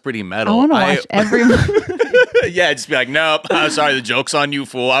 dude, that's pretty metal. I want to watch every movie. Yeah, just be like, nope, I'm sorry, the joke's on you,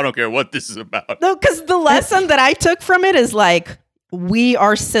 fool. I don't care what this is about. No, because the lesson that I took from it is like, we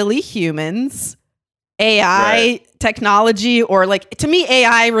are silly humans. AI technology, or like, to me,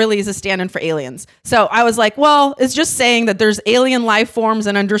 AI really is a stand-in for aliens. So I was like, well, it's just saying that there's alien life forms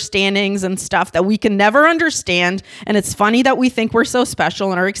and understandings and stuff that we can never understand. And it's funny that we think we're so special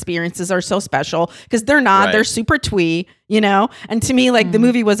and our experiences are so special, because they're not. They're super twee, you know? And to me, like, the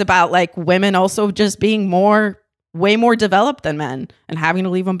movie was about like women also just being way more developed than men and having to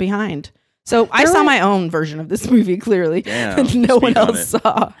leave them behind. So I saw my own version of this movie clearly. Damn, no one else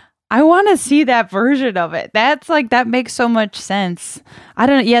saw. I want to see that version of it. That's like, that makes so much sense. I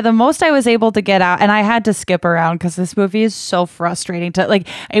don't know. Yeah, the most I was able to get out, and I had to skip around because this movie is so frustrating to like.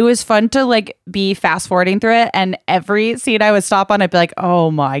 It was fun to like be fast forwarding through it, and every scene I would stop on, I'd be like,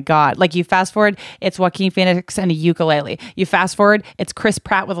 oh my God. Like, you fast forward, it's Joaquin Phoenix and a ukulele. You fast forward, it's Chris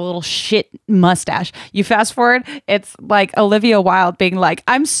Pratt with a little shit mustache. You fast forward, it's like Olivia Wilde being like,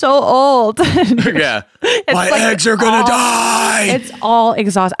 I'm so old. Yeah. My eggs are going to die. It's all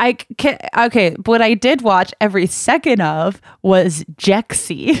exhausting. like, okay, what I did watch every second of was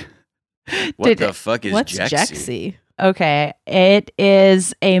Jexy. What the fuck is What's Jexy? Jexy? Okay, it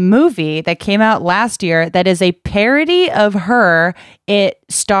is a movie that came out last year that is a parody of Her. It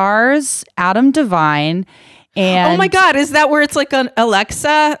stars Adam Devine. And Oh my God, is that where it's like an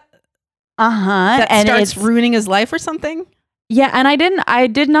Alexa that and starts it's ruining his life or something? Yeah, and I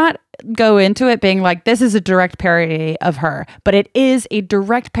did not go into it being like, this is a direct parody of Her, but it is a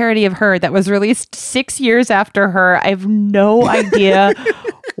direct parody of Her that was released 6 years after Her. I have no idea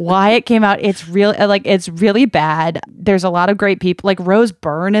why it came out. It's really bad. There's a lot of great people. Like Rose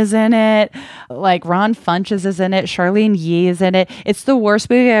Byrne is in it. Like Ron Funches is in it. Charlene Yee is in it. It's the worst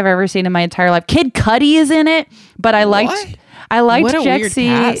movie I've ever seen in my entire life. Kid Cudi is in it, but I liked What a Jexy.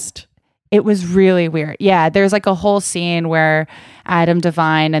 weird cast. It was really weird. Yeah, there's like a whole scene where Adam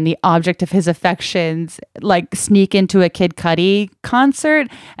Devine and the object of his affections like sneak into a Kid Cudi concert,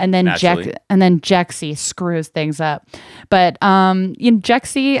 and then Jexy screws things up. But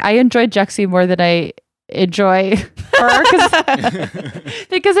Jexy, I enjoyed Jexy more than I enjoy Her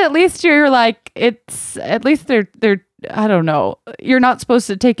because at least you're like, at least they're I don't know. You're not supposed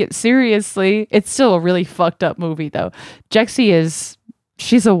to take it seriously. It's still a really fucked up movie though.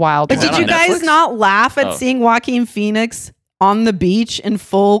 She's a wild But one. did you guys Netflix? not laugh at seeing Joaquin Phoenix on the beach in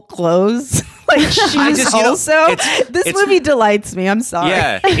full clothes? Like she's also. This movie delights me. I'm sorry.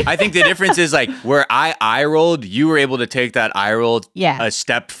 Yeah, I think the difference is like where I eye rolled, you were able to take that eye roll a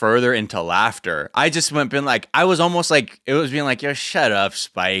step further into laughter. I just been like, I was almost like, it was being like, yo, shut up,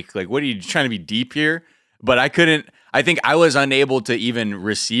 Spike. Like, what are you trying to be deep here? But I couldn't. I think I was unable to even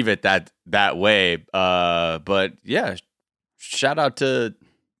receive it that way. But yeah. Shout out to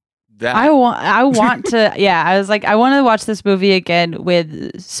that. I want to. Yeah, I was like, I want to watch this movie again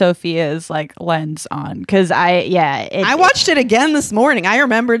with Sophia's like lens on because I watched it again this morning. I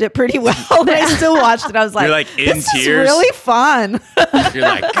remembered it pretty well. But I still watched it. I was like, You're like in this tears. is really fun. You're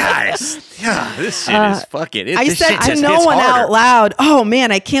like, guys, yeah, this shit is fucking. I said to no one out loud, "Oh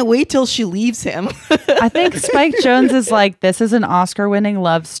man, I can't wait till she leaves him." I think Spike Jonze is like, this is an Oscar-winning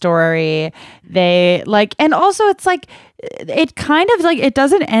love story. They like, and also it's like, it kind of like, it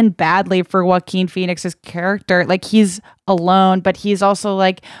doesn't end badly for Joaquin Phoenix's character. Like he's alone, but he's also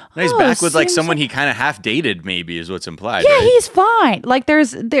like, he's back with like someone he kind of half dated. Maybe is what's implied. Yeah, right? he's fine. Like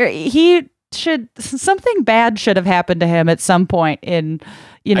something bad should have happened to him at some point in.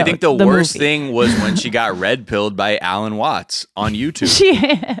 I think the worst movie. thing was when she got red pilled by Alan Watts on YouTube.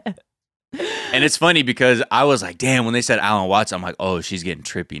 And it's funny because I was like, damn, when they said Alan Watts, I'm like, oh, she's getting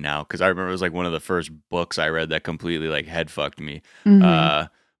trippy now. Because I remember it was like one of the first books I read that completely like head fucked me. Mm-hmm.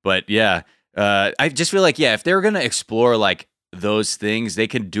 But yeah, I just feel like, yeah, if they were going to explore like those things, they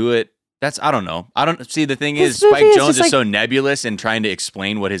could do it. I don't know. I don't see. The thing is, Spike Jonze is so nebulous in trying to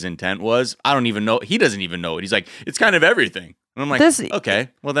explain what his intent was. I don't even know. He doesn't even know it. He's like, it's kind of everything. And I'm like, okay,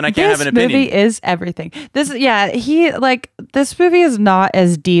 well then I can't have an opinion. This movie is everything. This movie is not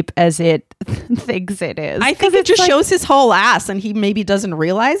as deep as it thinks it is. I think it just shows his whole ass, and he maybe doesn't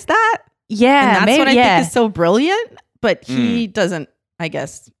realize that. Yeah, and that's what I think is so brilliant. But he doesn't, I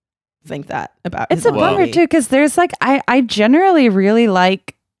guess, think that about. It's a bummer too, because there's like, I generally really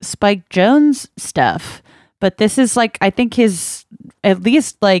like Spike Jonze stuff, but this is like, I think his, at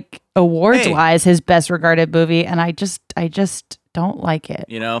least like awards wise, his best regarded movie, and I just don't like it.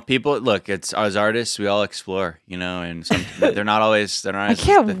 People look, it's as artists we all explore, and they're not always I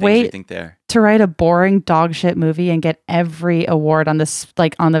can't wait we think they're. To write a boring dog shit movie and get every award on this,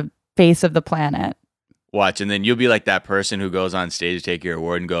 like on the face of the planet. Watch, and then you'll be like that person who goes on stage to take your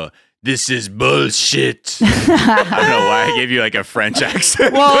award and go, "This is bullshit." I don't know why I gave you like a French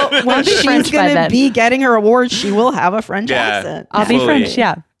accent. Well, when she's going to be getting her award, she will have a French accent. I'll be French,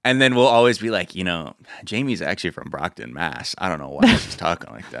 yeah. And then we'll always be like, Jamie's actually from Brockton, Mass. I don't know why she's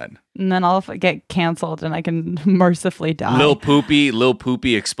talking like that. And then I'll get canceled and I can mercifully die. Lil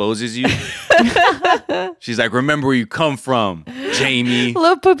Poopy exposes you. She's like, remember where you come from, Jamie.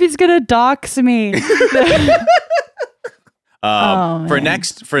 Lil Poopy's going to dox me. For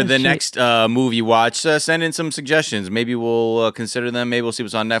the next movie you watch, send in some suggestions. Maybe we'll consider them. Maybe we'll see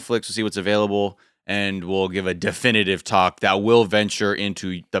what's on Netflix. We'll see what's available. And we'll give a definitive talk that will venture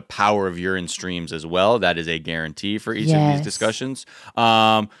into the power of urine streams as well. That is a guarantee for each of these discussions.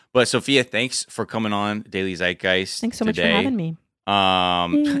 But Sophia, thanks for coming on Daily Zeitgeist. Thanks so much for having me.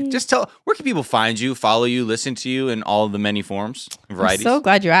 Just where can people find you, follow you, listen to you in all of the many forms, varieties? I'm so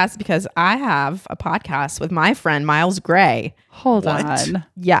glad you asked because I have a podcast with my friend Miles Gray. Hold on.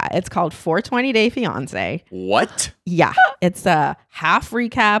 Yeah, it's called 420 Day Fiance. What? Yeah, it's a half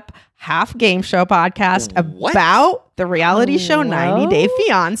recap, half game show podcast about the reality show 90 Day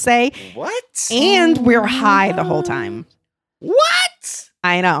Fiance. What? And we're high the whole time. What?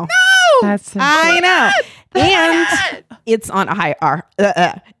 I know. That's I know. And it's on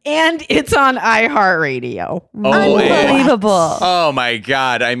and it's on iHeartRadio. unbelievable. Oh my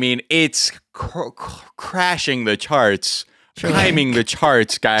God. I mean, it's crashing the charts. Climbing the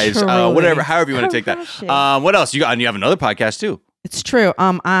charts, guys. Whatever, however you want to take that. What else? You have another podcast too. It's true.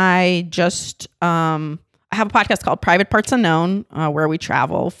 I have a podcast called Private Parts Unknown, where we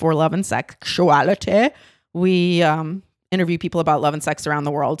travel for love and sexuality. We interview people about love and sex around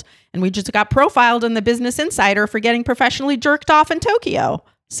the world. And we just got profiled in the Business Insider for getting professionally jerked off in Tokyo.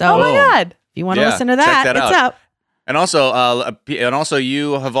 So, oh my God. If you want to listen to that, it's up. And also,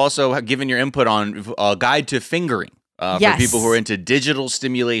 you have also given your input on a guide to fingering for people who are into digital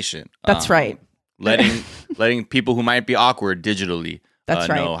stimulation. That's right. Letting people who might be awkward digitally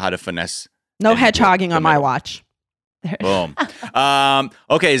know how to finesse. No hedgehogging on my watch. Boom.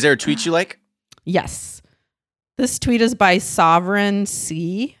 Okay, is there a tweet you like? Yes. This tweet is by Sovereign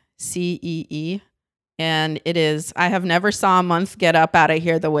C, C-E-E. And it is, I have never saw a month get up out of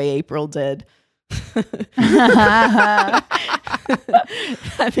here the way April did. That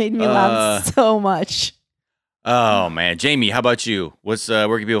made me laugh so much. Oh, man. Jamie, how about you? Where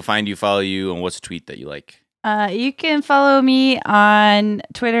can people find you, follow you, and what's a tweet that you like? You can follow me on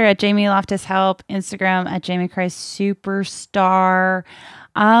Twitter at Jamie Loftus Help, Instagram at Jamie Christ Superstar.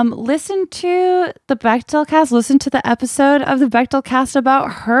 Listen to the Bechdel cast. Listen to the episode of the Bechdel cast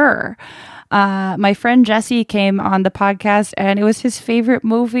about her. My friend Jesse came on the podcast and it was his favorite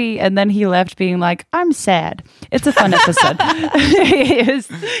movie. And then he left being like, I'm sad. It's a fun episode.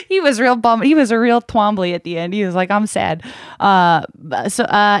 he was real bummed. He was a real Twombly at the end. He was like, I'm sad.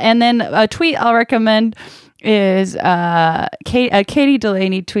 And then a tweet I'll recommend is Katie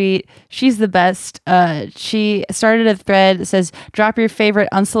Delaney tweet. She's the best. She started a thread that says, drop your favorite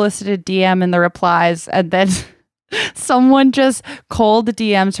unsolicited DM in the replies. And then someone just cold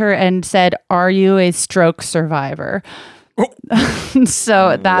DM'd her and said, are you a stroke survivor?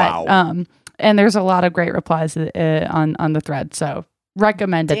 So that, wow. And there's a lot of great replies on the thread. So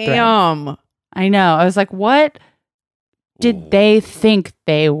recommended Damn. thread. I know. I was like, what did they think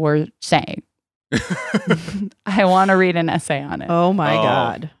they were saying? I want to read an essay on it. Oh my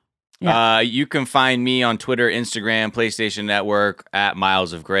God. Yeah. You can find me on Twitter, Instagram, PlayStation Network at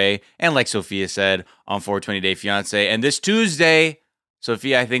Miles of Gray. And like Sophia said, on 420 Day Fiance. And this Tuesday,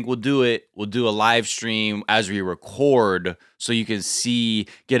 Sophia, I think we'll do it. We'll do a live stream as we record so you can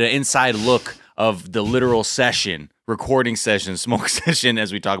get an inside look of the literal recording session, smoke session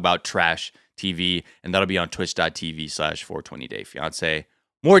as we talk about trash TV. And that'll be on twitch.tv/420 Day Fiance.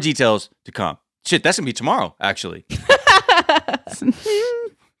 More details to come. Shit, that's going to be tomorrow, actually.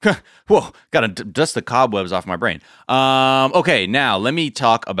 Whoa, gotta dust the cobwebs off my brain. Okay, now let me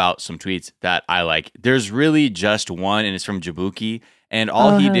talk about some tweets that I like. There's really just one, and it's from Jabuki. And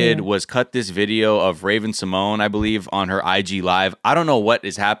all he did was cut this video of Raven Simone, I believe, on her IG Live. I don't know what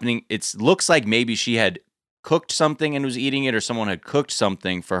is happening. It looks like maybe she had cooked something and was eating it, or someone had cooked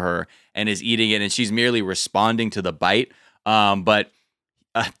something for her and is eating it, and she's merely responding to the bite. But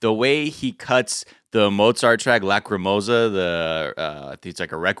the way he cuts the Mozart track Lacrimosa, I think it's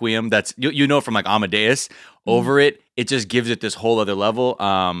like a Requiem, that's you know from like Amadeus, over it just gives it this whole other level.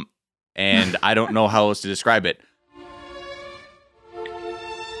 And I don't know how else to describe it.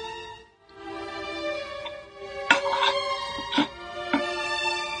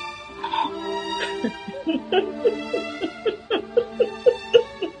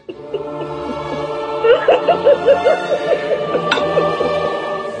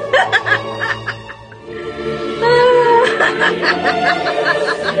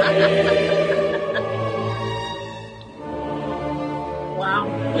 Wow.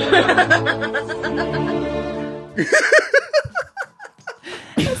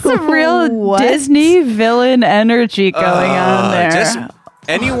 Some real Disney villain energy going on there. Just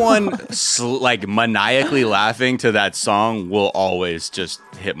anyone like maniacally laughing to that song will always just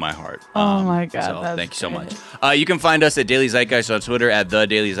hit my heart. Oh my God. So that's thank you so great. much. You can find us at Daily Zeitgeist on Twitter, at The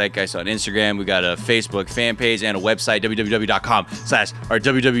Daily Zeitgeist on Instagram. We got a Facebook fan page and a website,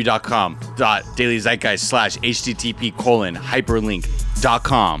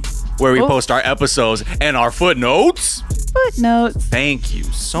 www.dailyzeitgeist/http:/hyperlink.com, where we post our episodes and our footnotes. Footnotes. Thank you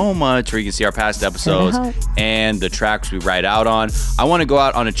so much, where you can see our past episodes and the tracks we write out on. I want to go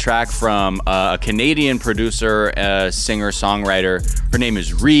out on a track from a Canadian producer, singer, songwriter. Her name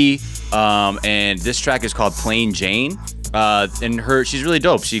is Ree, and this track is called Plain Jane. and she's really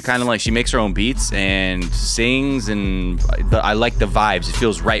dope. She kind of like, she makes her own beats and sings, and I like the vibes. It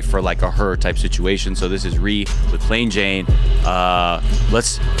feels right for like a her type situation. So this is Ree with Plain Jane.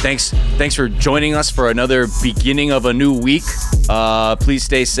 Thanks for joining us for another beginning of a new week. Please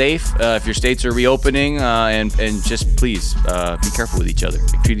stay safe if your states are reopening, and just please be careful with each other.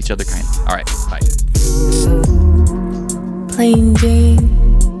 Treat each other kindly. All right, bye. Plain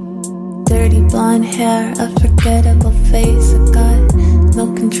Jane, dirty blonde hair, a forgettable face. I got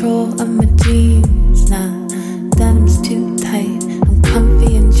no control of my jeans. Nah, denim's too tight. I'm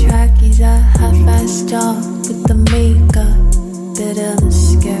comfy in trackies, a half-assed job with the makeup, bit of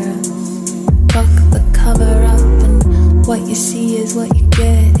mascara. Fuck the cover up, and what you see is what you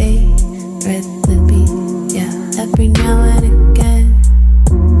get. A red lippy, yeah. Every now and